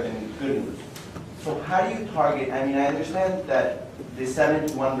quicker than good news. So how do you target, I mean, I understand that the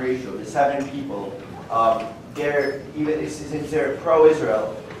 7-to-1 ratio, the 7 people, they're, even since they're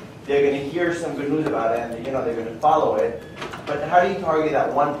pro-Israel, they're going to hear some good news about it and they're going to follow it. But how do you target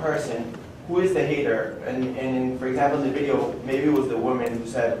that one person who is the hater? And for example, in the video, maybe it was the woman who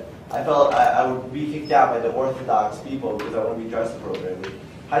said, I felt I would be kicked out by the Orthodox people because I wouldn't be dressed appropriately.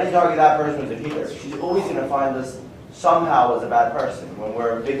 How do you target that person who's a hater? She's always going to find us somehow as a bad person. When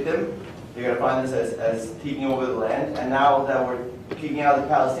we're a victim, they're going to find us as taking over the land. And now that we're kicking out the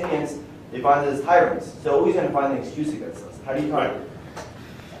Palestinians, they find us as tyrants. They're always going to find an excuse against us. How do you target it?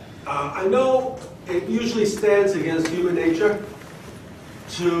 I know it usually stands against human nature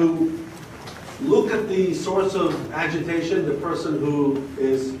to look at the source of agitation, the person who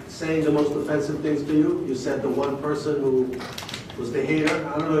is saying the most offensive things to you. You said the one person who was the hater.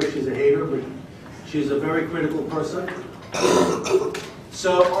 I don't know if she's a hater, but she's a very critical person.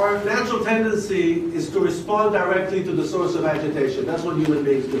 So our natural tendency is to respond directly to the source of agitation. That's what human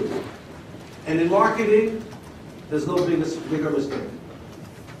beings do. And in marketing, there's no bigger mistake.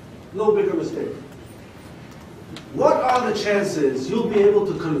 No bigger mistake. What are the chances you'll be able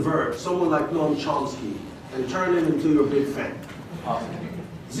to convert someone like Noam Chomsky and turn him into your big fan?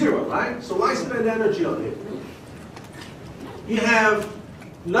 Zero, right? So why spend energy on him? You have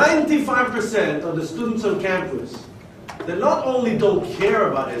 95% of the students on campus that not only don't care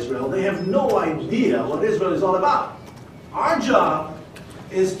about Israel, they have no idea what Israel is all about. Our job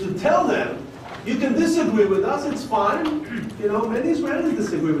is to tell them, you can disagree with us, it's fine. You know, many Israelis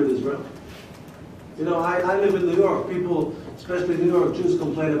disagree with Israel. You know, I live in New York. People, especially New York Jews,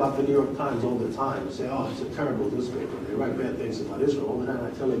 complain about the New York Times all the time. They say, oh, it's a terrible newspaper. They write bad things about Israel. All the time I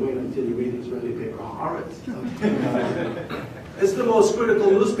tell them, wait until you read the Israeli paper, Haaretz. It's the most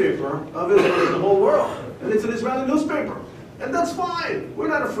critical newspaper of Israel in the whole world. And it's an Israeli newspaper. And that's fine. We're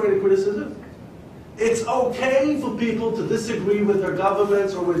not afraid of criticism. It's okay for people to disagree with their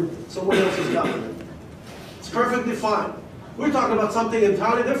governments or with someone else's government. It's perfectly fine. We're talking about something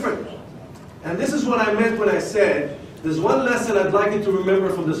entirely different. And this is what I meant when I said, there's one lesson I'd like you to remember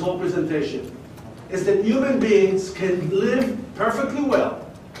from this whole presentation, is that human beings can live perfectly well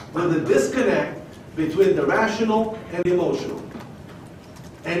with a disconnect between the rational and the emotional.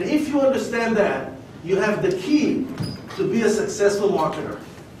 And if you understand that, you have the key to be a successful marketer.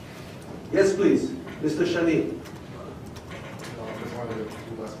 Yes, please, Mr. Shani.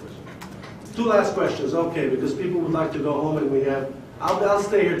 Two last questions, okay, because people would like to go home and we have, I'll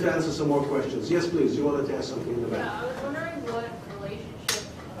stay here to answer some more questions. Yes, please, you wanted to ask something in the back. Yeah, I was wondering what relationship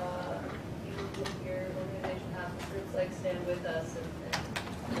you with your organization have with groups like Stand With Us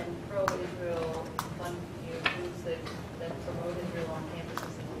and pro-Israel fund groups that promote Israel on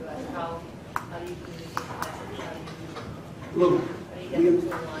campuses in the U.S. How do you communicate the message? Look, how do you get them to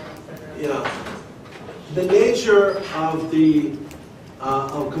align, etc.? Yeah. The nature of the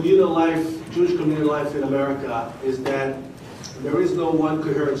of communal life, Jewish communal life in America, is that there is no one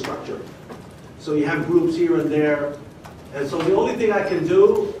coherent structure. So you have groups here and there, and so the only thing I can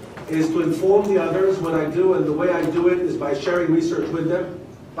do is to inform the others what I do, and the way I do it is by sharing research with them.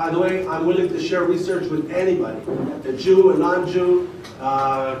 By the way, I'm willing to share research with anybody, a Jew, a non-Jew,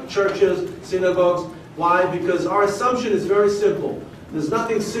 churches, synagogues. Why? Because our assumption is very simple. There's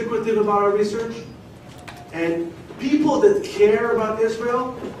nothing secretive about our research, and people that care about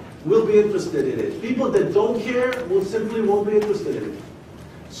Israel will be interested in it. People that don't care simply won't be interested in it.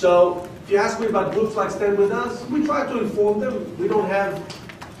 So if you ask me about groups like Stand With Us, we try to inform them. We don't have,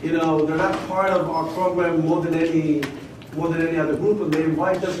 they're not part of our program more than any other group. When they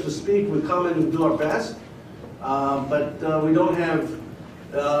invite us to speak, we come in and do our best. But we don't have,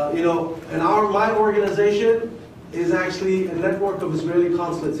 and my organization is actually a network of Israeli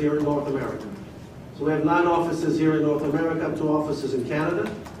consulates here in North America. So we have 9 offices here in North America, 2 offices in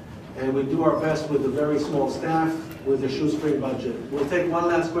Canada, and we do our best with a very small staff with a shoestring budget. We'll take one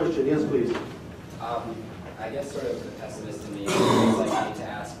last question. Yes, please. I guess sort of the pessimist in me is like I need to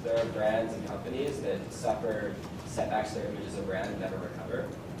ask, there are brands and companies that suffer setbacks to their images of brand and never recover.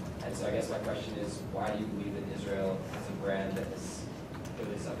 And so I guess my question is, why do you believe that Israel is a brand that has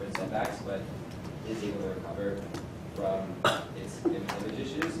really suffered setbacks but is able to recover from its image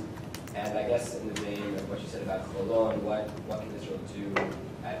issues? And I guess in the vein of what you said about Cholon, what can Israel do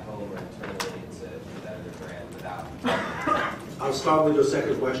at home or internally to better their brand without? I'll start with your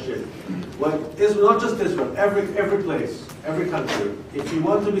second question. Not just Israel, every place, every country. If you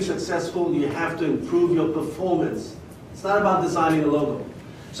want to be successful, you have to improve your performance. It's not about designing a logo.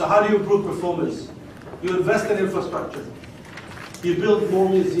 So how do you improve performance? You invest in infrastructure. You build more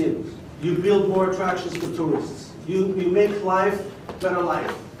museums. You build more attractions for tourists. You make life better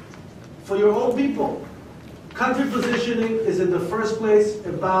life for your own people. Country positioning is in the first place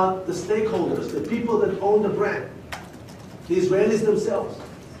about the stakeholders, the people that own the brand, the Israelis themselves.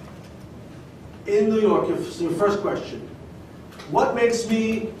 In New York, your first question, what gives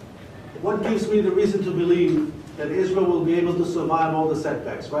me the reason to believe that Israel will be able to survive all the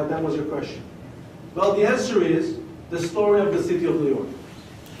setbacks, right? That was your question. Well, the answer is the story of the city of New York.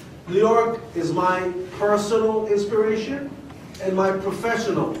 New York is my personal inspiration and my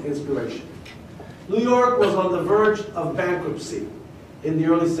professional inspiration. New York was on the verge of bankruptcy in the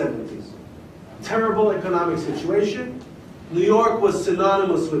early 70s. Terrible economic situation. New York was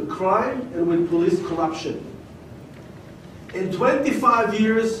synonymous with crime and with police corruption. In 25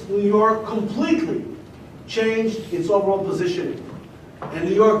 years, New York completely changed its overall positioning. And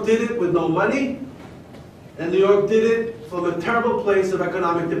New York did it with no money, and New York did it from a terrible place of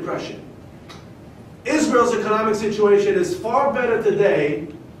economic depression. Israel's economic situation is far better today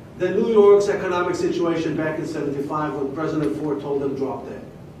than New York's economic situation back in '75 when President Ford told them drop dead.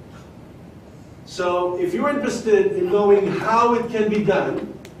 So if you're interested in knowing how it can be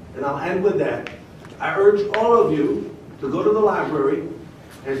done, and I'll end with that, I urge all of you to go to the library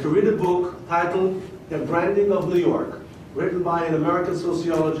and to read a book titled The Branding of New York, written by an American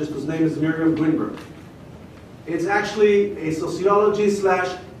sociologist whose name is Miriam Greenberg. It's actually a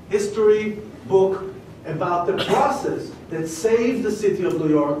sociology/history book about the process that saved the city of New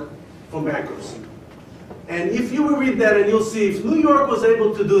York from bankruptcy. And if you will read that, and you'll see if New York was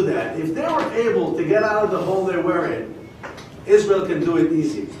able to do that, if they were able to get out of the hole they were in, Israel can do it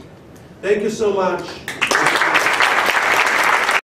easy. Thank you so much.